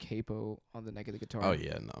like a capo on the neck of the guitar. Oh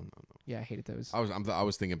yeah, no. Yeah, I hated those. I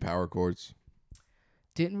was thinking power chords.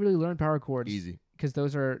 Didn't really learn power chords. Easy. Because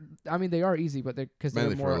those are, I mean, they are easy, but they're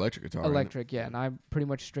mainly more for electric guitar. electric, yeah. And I pretty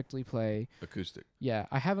much strictly play acoustic. Yeah,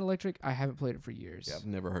 I have an electric. I haven't played it for years. Yeah, I've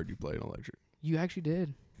never heard you play an electric. You actually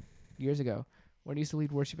did, years ago, when I used to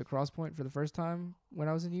lead worship at Crosspoint for the first time when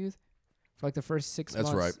I was in youth. For like the first 6 months.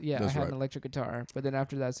 That's right. Yeah, I had an electric guitar, but then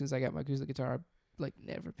after that, as soon as I got my acoustic guitar, I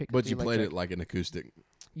never picked up But the you electric. played it like an acoustic.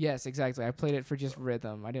 Yes, exactly. I played it for just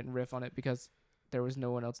rhythm. I didn't riff on it because there was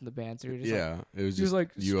no one else in the band, so you're just it was just like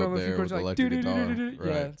you strum up a few there chords, with like electric guitar. Yeah,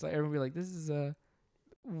 Right. it's like everyone be like, this is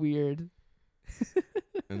weird.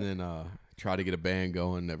 And then try to get a band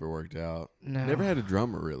going, never worked out. No. Never had a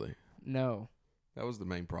drummer really. No. That was the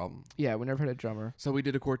main problem. Yeah, we never had a drummer. So we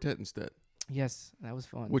did a quartet instead. Yes, that was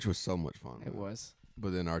fun. Which was so much fun. It was.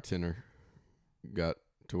 But then our tenor got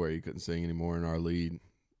to where he couldn't sing anymore, and our lead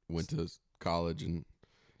went to college and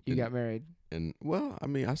You got married. And well, I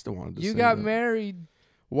mean, I still wanted to. You sing got that. married.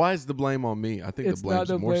 Why is the blame on me? I think It's the blame's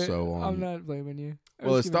not the more blame. so on. I'm not blaming you.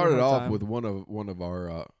 Well, it started off with one of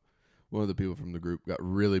our one of the people from the group got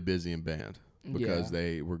really busy in band because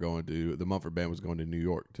they were going to the Mumford Band was going to New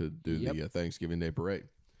York to do the Thanksgiving Day parade.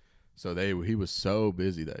 So he was so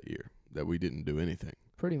busy that year that we didn't do anything.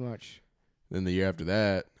 Pretty much. Then the year after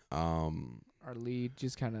that, our lead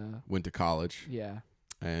just kind of went to college. Yeah.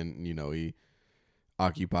 And he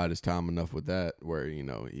occupied his time enough with that where he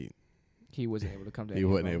wasn't able to come to. He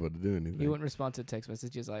wasn't able to do anything. He wouldn't respond to text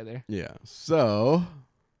messages either. Yeah. So,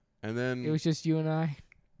 and then it was just you and I.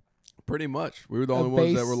 Pretty much, we were the only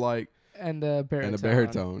ones that were like. And a baritone. And a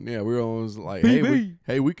baritone. Yeah, we were always like,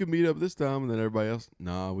 hey, we could meet up this time, and then everybody else,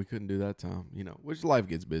 nah, we couldn't do that time. Which life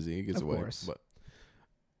gets busy, it gets away. Of course. But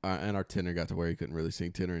and our tenor got to where he couldn't really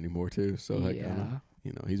sing tenor anymore too. So that kind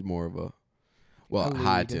of, he's more of a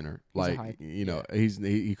high tenor.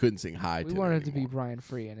 He couldn't sing high tenor. We wanted anymore. to be Brian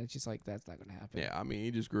Free, and it's just like that's not gonna happen. Yeah, I mean,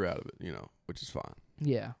 he just grew out of it, which is fine.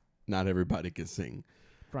 Yeah. Not everybody can sing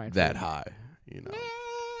Brian that Free. high,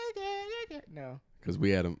 No. Because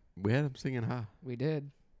we had him singing high. We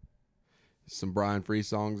did. Some Brian Free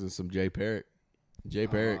songs and some Jay Perrick. Jay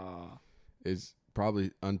Perrick is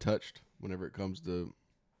probably untouched whenever it comes to,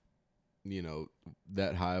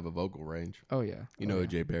 that high of a vocal range. Oh, yeah. You know who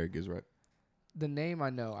Jay Perrick is, right? The name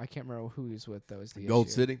I know. I can't remember who he's with, though. Is the Gold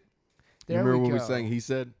issue. City? There remember we when go. we sang He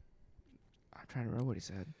Said? I'm trying to remember what he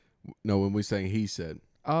said. No, when we sang He Said.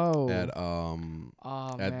 Oh. At, oh, man,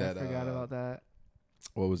 that, I forgot about that.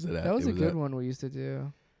 What was it at? That was a good one we used to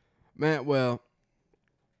do. Man, well,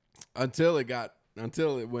 until it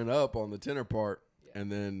went up on the tenor part,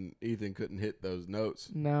 and then Ethan couldn't hit those notes.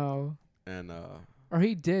 No. And or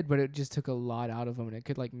he did, but it just took a lot out of him, and it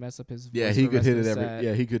could mess up his voice. Yeah, he could hit it every.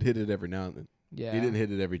 Yeah, he could hit it every now and then. Yeah. He didn't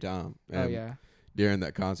hit it every time. And during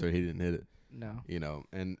that concert, he didn't hit it. No.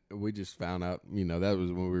 And we just found out. That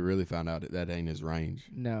was when we really found out that ain't his range.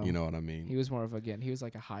 No. You know what I mean? He was more of he was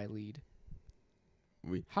like a high lead.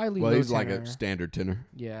 Well, he's like a standard tenor.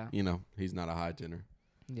 Yeah. He's not a high tenor.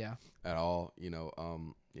 Yeah. At all.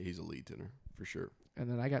 He's a lead tenor for sure. And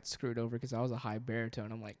then I got screwed over because I was a high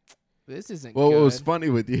baritone. I'm like, this isn't good. What was funny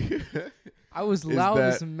with you? I was loud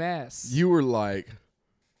as a mess. You were like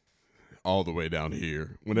all the way down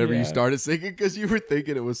here whenever you started singing because you were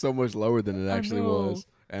thinking it was so much lower than it actually was.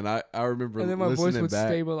 And I remember listening back. And then my voice would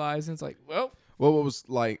stabilize and it's like, well, what was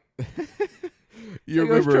like... You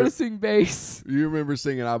remember? I was trying to sing bass. You remember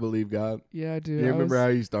singing "I Believe God"? Yeah, I do. You remember how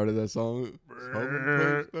you started that song?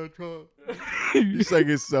 You sang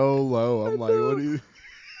it so low. I'm like, what do you?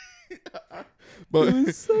 But it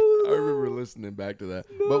was so low. I remember listening back to that.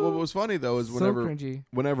 No. But what was funny though is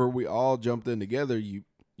whenever we all jumped in together, you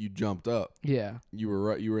jumped up. Yeah. You were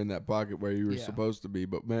right. You were in that pocket where you were supposed to be.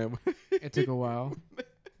 But man, it took a while.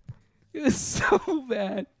 It was so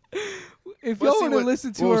bad. If y'all want to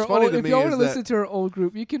listen to our old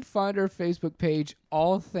group, you can find our Facebook page,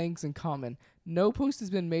 All Things in Common. No post has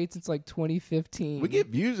been made since like 2015. We get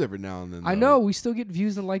views every now and then. I know. We still get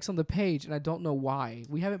views and likes on the page, and I don't know why.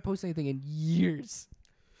 We haven't posted anything in years.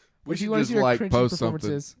 We should just like post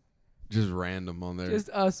something just random on there. Just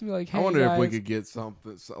us be like, hey, I wonder guys. if we could get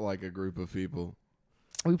something like a group of people.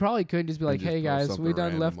 We probably could just be like, hey guys, we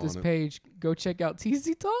done left this page. Go check out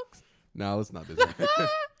TC Talks. No, let's not do that.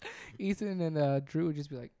 Ethan and Drew would just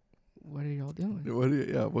be like, what are y'all doing?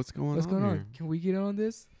 What's going on here? Can we get on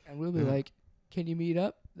this? And we'll be like, can you meet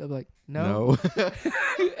up? They'll be like, no.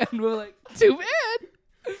 And we're like, too bad.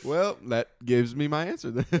 Well, that gives me my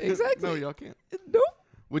answer then. Exactly. No, y'all can't. Nope.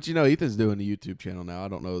 Which, Ethan's doing a YouTube channel now. I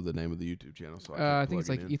don't know the name of the YouTube channel, so I think it's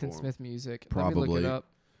like Ethan Smith Music. Probably. Let me look it up.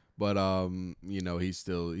 But he's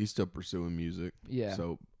still pursuing music. Yeah.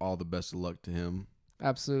 So all the best of luck to him.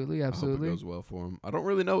 Absolutely. I hope it goes well for him. I don't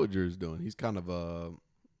really know what Drew's doing. He's kind of a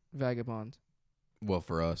vagabond. Well,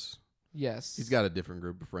 for us. Yes. He's got a different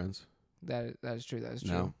group of friends. That is true. That is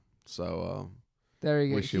true. No. So there you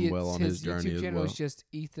go. Wish him well on his journey YouTube as channel well. is just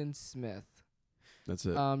Ethan Smith. That's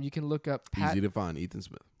it. You can look up Pat. Easy to find, Ethan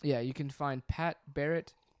Smith. Yeah, you can find Pat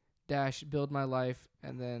Barrett Build My Life,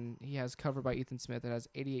 and then he has cover by Ethan Smith. It has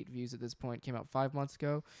 88 views at this point. Came out 5 months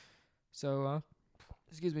ago. So,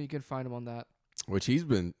 excuse me, you can find him on that. Which he's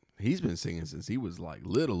been singing since he was like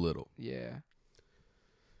little. Yeah.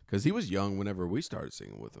 Because he was young whenever we started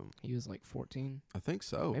singing with him. He was like 14. I think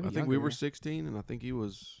so. Maybe I think we were 16, and I think he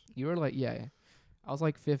was. You were like, yeah. I was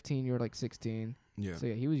like 15. You were like 16. Yeah. So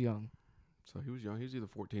yeah, he was young. So he was young. He was either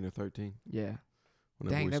 14 or 13. Yeah.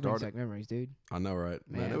 Dang, that brings back memories, dude. I know, right?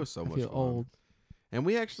 Man, it was so much fun. I feel old. And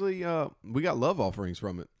we actually we got love offerings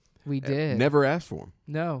from it. We did. Never asked for them.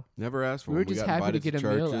 No. Never asked for them. We were just happy to get a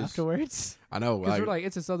meal afterwards. I know. Because we're like,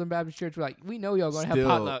 it's a Southern Baptist church. We're like, we know y'all going to have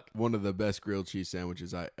potluck. One of the best grilled cheese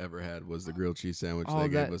sandwiches I ever had was the grilled cheese sandwich they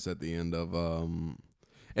gave us at the end of and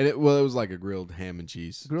it was like a grilled ham and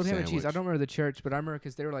cheese. Grilled ham and cheese. I don't remember the church, but I remember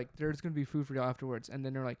because they were like, there's going to be food for y'all afterwards. And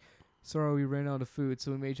then they're like, sorry, we ran out of food,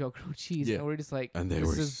 so we made y'all grilled cheese. Yeah. And we're just like, and they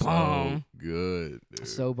were so good, dude.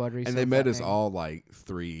 So buttery. And they made us all like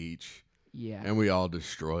 3 each. Yeah. And we all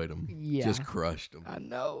destroyed them. Yeah. Just crushed them. I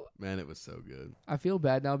know. Man, it was so good. I feel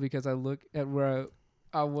bad now because I look at where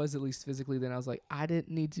I was, at least physically, then I was like, I didn't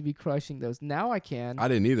need to be crushing those. Now I can. I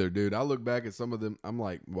didn't either, dude. I look back at some of them. I'm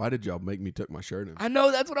like, why did y'all make me tuck my shirt in? I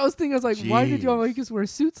know. That's what I was thinking. I was like, why did y'all make us wear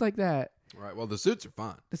suits like that? Right. Well, the suits are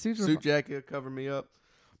fine. The suit jacket cover me up.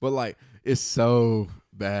 But, like, it's so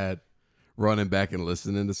bad running back and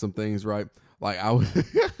listening to some things, right? Like,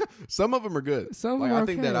 some of them are good. Some of them are I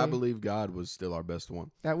think that I Believe God was still our best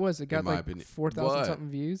one. That was. It got like 4,000 something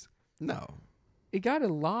views. No. It got a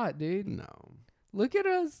lot, dude. No. Look at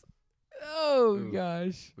us. Oh,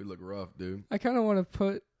 gosh. We look rough, dude. I kind of want to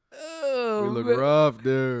put... Oh, we look rough,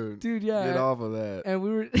 dude. Dude, yeah. Get off of that. And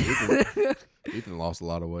we were... Ethan lost a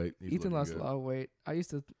lot of weight. Ethan lost a lot of weight. I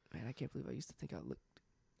can't believe I used to think I looked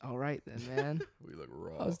all right then, man. We look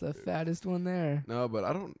raw. I was the fattest one there. No, but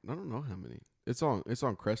I don't know how many. It's on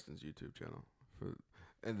Creston's YouTube channel.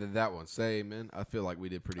 And then that one, Say Amen. I feel like we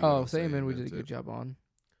did pretty good. Oh, Say Amen, we did a good job on.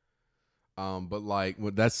 But like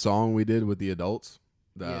with that song we did with the adults,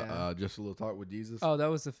 Just a Little Talk with Jesus. Oh, that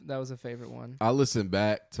was a favorite one. I listened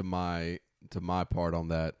back to my part on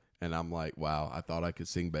that, and I'm like, wow, I thought I could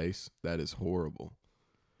sing bass. That is horrible.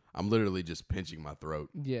 I'm literally just pinching my throat.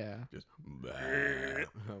 Yeah. Just.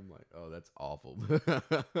 I'm like, oh, that's awful.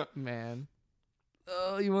 Man.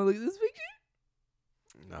 Oh, you want to look at this picture?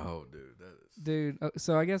 No, dude. That is. Dude,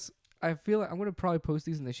 so I guess I feel like I'm gonna probably post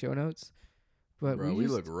these in the show notes. But bro, we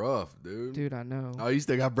look rough, dude. Dude, I know. Oh, you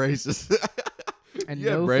still got braces. And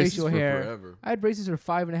no facial hair. Forever. I had braces for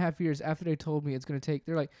 5.5 years after they told me it's gonna take.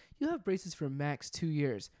 They're like, you'll have braces for max 2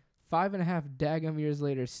 years. 5.5 daggum years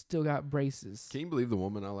later, still got braces. Can you believe the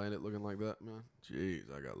woman I landed looking like that, man? Jeez,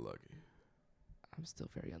 I got lucky. I'm still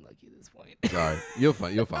very unlucky at this point. Sorry, you'll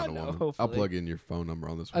find a woman. Hopefully. I'll plug in your phone number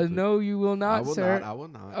on this one. No, you will not, sir. I will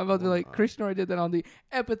not. I'm about to be like, Christian already did that on the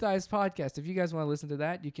Empathize podcast. If you guys want to listen to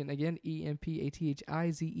that, you can, again,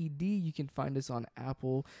 EMPATHIZED. You can find us on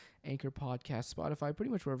Apple, Anchor Podcast, Spotify,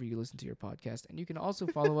 pretty much wherever you listen to your podcast. And you can also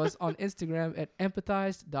follow us on Instagram at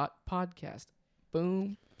empathized.podcast.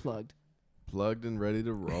 Boom. Plugged and ready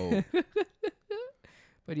to roll.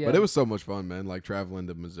 But yeah, but it was so much fun, man. Like traveling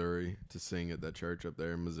to Missouri to sing at that church up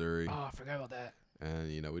there in Missouri. Oh, I forgot about that. And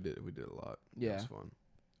we did a lot. Yeah, it was fun.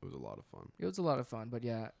 It was a lot of fun. It was a lot of fun. But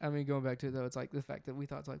yeah, I mean, going back to it though, it's like the fact that we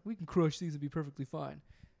thought it's like we can crush these and be perfectly fine.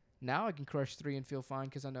 Now I can crush 3 and feel fine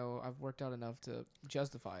because I know I've worked out enough to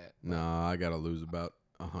justify it. Nah, I gotta lose about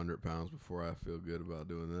 100 pounds before I feel good about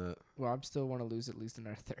doing that. Well, I still want to lose at least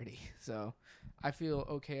another 30. So I feel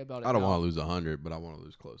okay about it. I don't want to lose 100, but I want to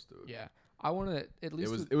lose close to it. Yeah. I want to at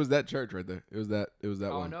least. It was that church right there. It was that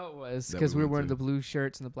one. Oh, no, it was. Because we were wearing the blue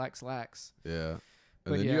shirts and the black slacks. Yeah.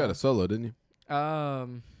 And then you got a solo, didn't you?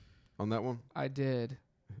 On that one? I did.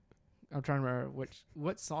 I'm trying to remember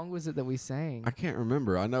what song was it that we sang. I can't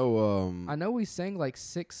remember. I know. I know we sang like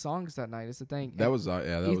 6 songs that night. Is the thing. That was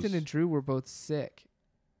Ethan and Drew were both sick,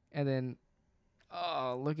 and then,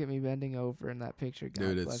 look at me bending over in that picture.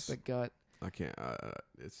 God bless the gut. I can't.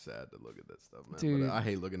 It's sad to look at that stuff, man. Dude. But I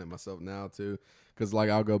hate looking at myself now too, because like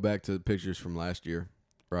I'll go back to the pictures from last year,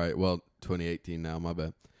 right? Well, 2018 now. My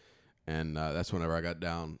bad. And that's whenever I got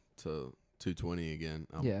down to 220 again.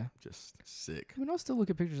 I'm just sick. I mean, I'll still look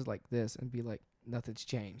at pictures like this and be like, nothing's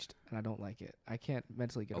changed, and I don't like it. I can't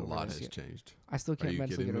mentally get over it. A lot has changed. I still can't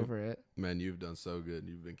mentally get over it. Man, you've done so good.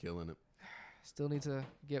 You've been killing it. Still need to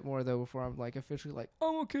get more though before I'm like officially like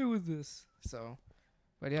I'm okay with this. So,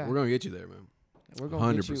 but yeah, we're gonna get you there, man. We're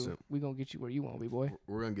gonna 100%. Get you. We're gonna get you where you want to be, boy.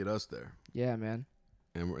 We're gonna get us there. Yeah, man.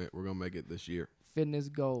 And we're gonna make it this year. Fitness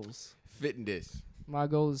goals. Fitness. My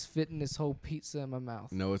goal is fitting this whole pizza in my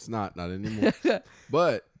mouth. No, it's not anymore.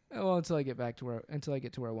 But until I get to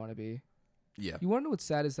where I want to be. Yeah. You want to know what's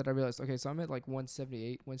sad is that I realized, okay, so I'm at like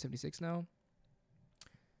 178, 176 now.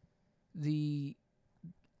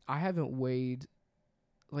 I haven't weighed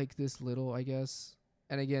like this little, I guess.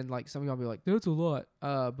 And again, like some of y'all be like, that's a lot.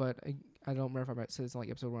 But I don't remember if I said this in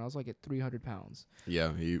like episode 1. I was like at 300 pounds.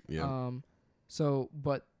 Yeah. So,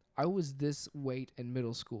 but I was this weight in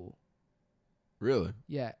middle school. Really?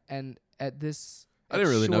 Yeah, and at this, I didn't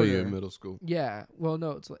really know you in middle school. Yeah, well,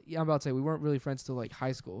 no, it's like, I'm about to say we weren't really friends till like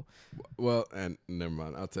high school. Well, and never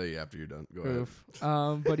mind. I'll tell you after you're done. Go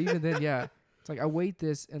ahead. But even then, yeah, it's like I weighed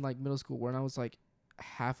this in like middle school when I was like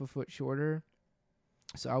half a foot shorter,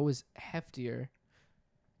 so I was heftier,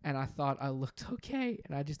 and I thought I looked okay,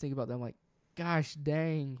 and I just think about them like, gosh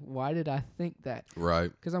dang, why did I think that?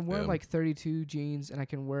 Right. Because I'm wearing like 32 jeans, and I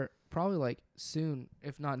can wear probably like soon,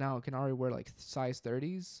 if not now, I can already wear like size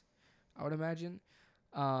 30s, I would imagine.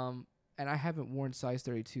 And I haven't worn size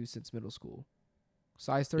 32 since middle school.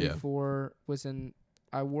 Size 34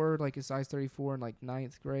 I wore like a size 34 in like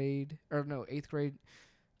 8th grade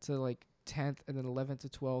to like 10th, and then 11th to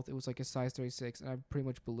 12th, it was like a size 36, and I pretty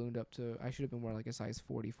much ballooned up to, I should have been wearing like a size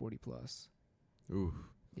 40 plus. Ooh.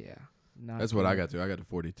 Yeah. That's what I got to. I got to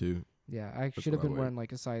 42. Yeah, I should have been wearing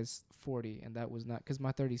like a size 40, and that was not, because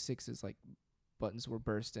my 36s like buttons were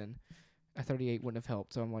bursting. A 38 wouldn't have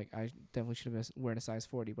helped, so I'm like, I definitely should have been wearing a size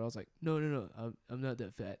 40. But I was like, no, I'm not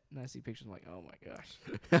that fat. And I see pictures, I'm like, oh my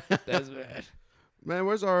gosh, that's bad. Man,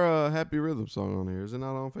 where's our Happy Rhythm song on here? Is it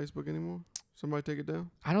not on Facebook anymore? Somebody take it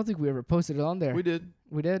down? I don't think we ever posted it on there. We did.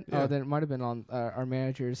 We did? Yeah. Oh, then it might have been on our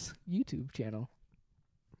manager's YouTube channel.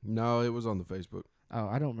 No, it was on the Facebook. Oh,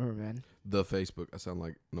 I don't remember, man. The Facebook. I sound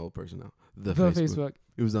like an old person now. The Facebook.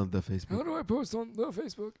 It was on the Facebook. How do I post on the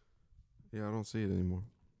Facebook? Yeah, I don't see it anymore.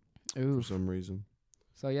 Ooh. For some reason.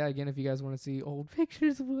 So, yeah, again, if you guys want to see old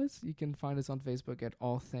pictures of us, you can find us on Facebook at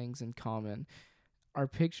All Things in Common. Our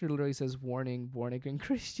picture literally says, warning, born again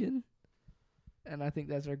Christian. And I think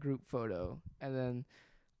that's our group photo. And then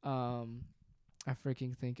I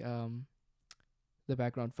freaking think the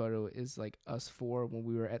background photo is like us 4 when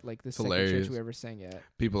we were at like the second church we ever sang at.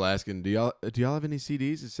 People asking, do y'all have any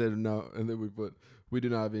CDs? It said no, and then we do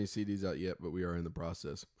not have any CDs out yet, but we are in the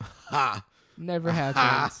process. Ha! Never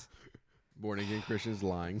happens. Born again Christians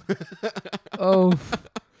lying. Oh.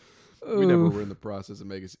 We never were in the process of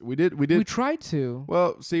making. We did. We tried to.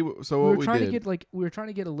 Well, see. So what we did. We were trying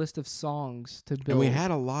to get a list of songs to build. And we had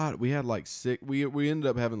a lot. We had like 6. We ended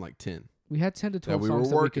up having like 10. We had 10 to 12 songs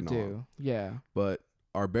that we could do. Yeah. But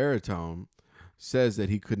our baritone says that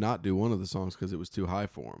he could not do one of the songs because it was too high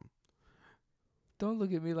for him. Don't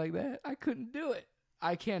look at me like that. I couldn't do it.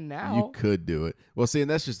 I can now. You could do it. Well, see, and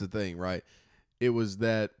that's just the thing, right? It was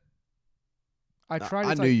that. I tried.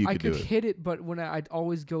 I knew you could do it. I could hit it, but when I'd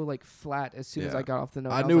always go like flat as soon as I got off the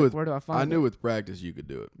note. I knew where do I find it? I knew with practice you could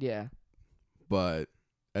do it. Yeah. But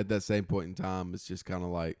at that same point in time, it's just kind of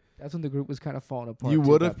like. That's when the group was kind of falling apart. You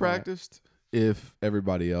would have practiced if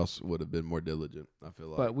everybody else would have been more diligent, I feel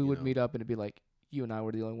like. But we would meet up and it'd be like, you and I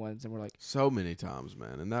were the only ones, and we're like. So many times,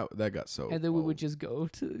 man. And that got so. And then we would just go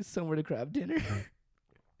to somewhere to grab dinner.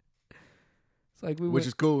 It's like which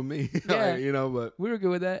is cool with me. Yeah. But. We were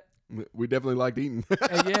good with that. We definitely liked eating.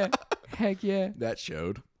 Yeah. Heck yeah. That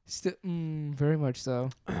showed. Still, very much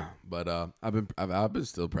so. But I've been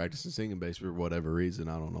still practicing singing bass for whatever reason.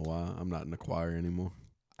 I don't know why. I'm not in the choir anymore.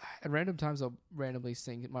 At random times, I'll randomly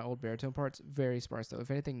sing my old baritone parts. Very sparse, though. If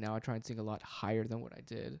anything, now I try and sing a lot higher than what I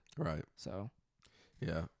did. Right. So.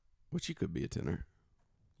 Yeah. Which you could be a tenor.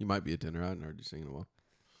 You might be a tenor. I haven't heard you sing in a while.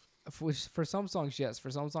 For some songs, yes. For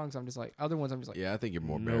some songs, I'm just like. Other ones, I'm just like. Yeah, I think you're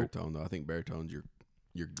more baritone, though. I think baritone's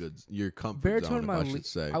your comfort zone, if I should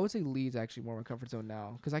say. I would say lead's actually more my comfort zone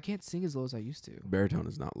now. Because I can't sing as low as I used to. Baritone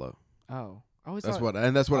is not low. Oh. That's what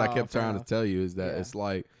I kept trying to tell you is that it's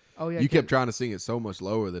like. Oh, yeah, you kept trying to sing it so much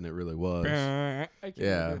lower than it really was. I can't do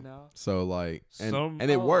it now. So like, and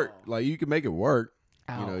it worked. Like you can make it work.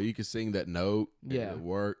 Ow. You know, you can sing that note. Yeah, and it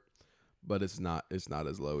work. But it's not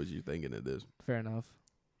as low as you're thinking it is. Fair enough.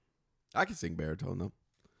 I can sing baritone though.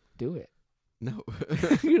 Do it. No.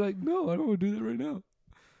 You're like, no, I don't want to do that right now.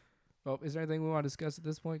 Well, is there anything we want to discuss at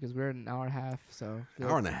this point? Because we're at an hour and a half. So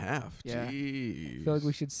hour and a half. Yeah. Jeez. I feel like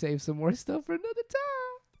we should save some more stuff for another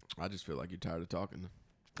time. I just feel like you're tired of talking.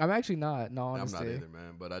 I'm actually not. No, honestly. I'm not either,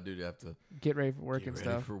 man. But I do have to get ready for work and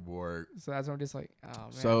stuff. For work. So that's why I'm just like, oh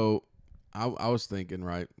man. So I was thinking,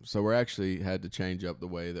 right? So we're actually had to change up the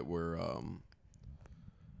way that we're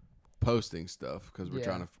posting stuff because we're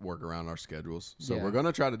trying to work around our schedules. So we're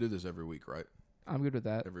gonna try to do this every week, right? I'm good with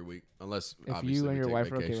that. Every week, unless if you and your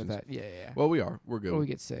wife are okay with that. Yeah. Well, we are. We're good. Or we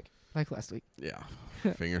get sick, like last week. Yeah.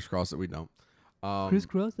 Fingers crossed that we don't.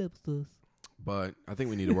 Crisscross episodes. But I think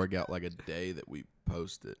we need to work out like a day that we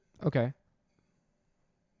post it. Okay.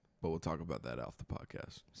 But we'll talk about that off the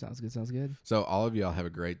podcast. Sounds good. So all of y'all have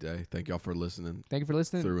a great day. Thank y'all for listening. Thank you for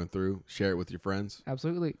listening. Through and through. Share it with your friends.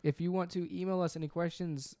 Absolutely. If you want to email us any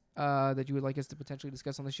questions that you would like us to potentially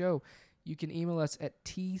discuss on the show, you can email us at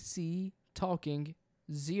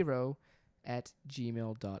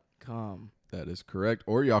tctalking0@gmail.com. That is correct.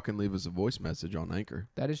 Or y'all can leave us a voice message on Anchor.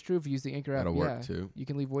 That is true. If you use the Anchor app, that'll work too. You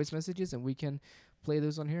can leave voice messages, and we can play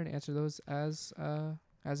those on here and answer those as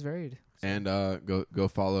varied. So. And go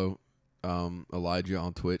follow Elijah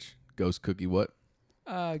on Twitch. Ghost Cookie what?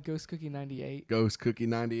 Ghost Cookie 98. Ghost Cookie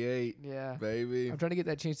 98. Yeah, baby. I'm trying to get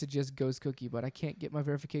that changed to just Ghost Cookie, but I can't get my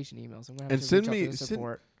verification emails. I'm gonna have and to send reach me out to the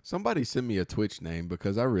support. Somebody send me a Twitch name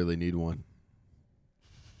because I really need one.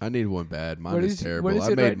 I need one bad. Mine is terrible. What is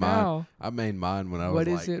it right now? I made mine when I was What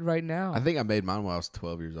is it right now? I think I made mine when I was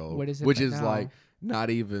 12 years old. What is it Which right is now? like not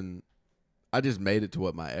even. I just made it to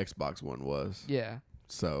what my Xbox One was. Yeah.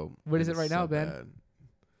 So. What is it right now, Ben? Bad.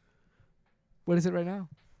 What is it right now?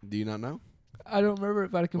 Do you not know? I don't remember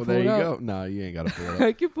it, but I can pull it up. Well, there you go. No, you ain't got to pull it up.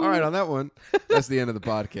 I can pull All right, it up. on that one, that's the end of the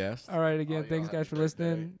podcast. All right, again, thanks guys for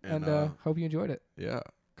listening, and hope you enjoyed it. Yeah.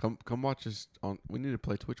 Come watch us on. We need to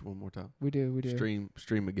play Twitch one more time. We do.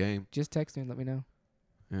 Stream a game. Just text me and let me know.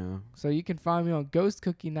 Yeah. So you can find me on Ghost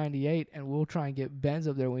Cookie 98, and we'll try and get Ben's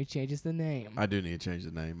up there when he changes the name. I do need to change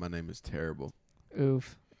the name. My name is terrible.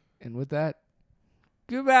 Oof. And with that,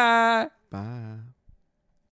 goodbye. Bye.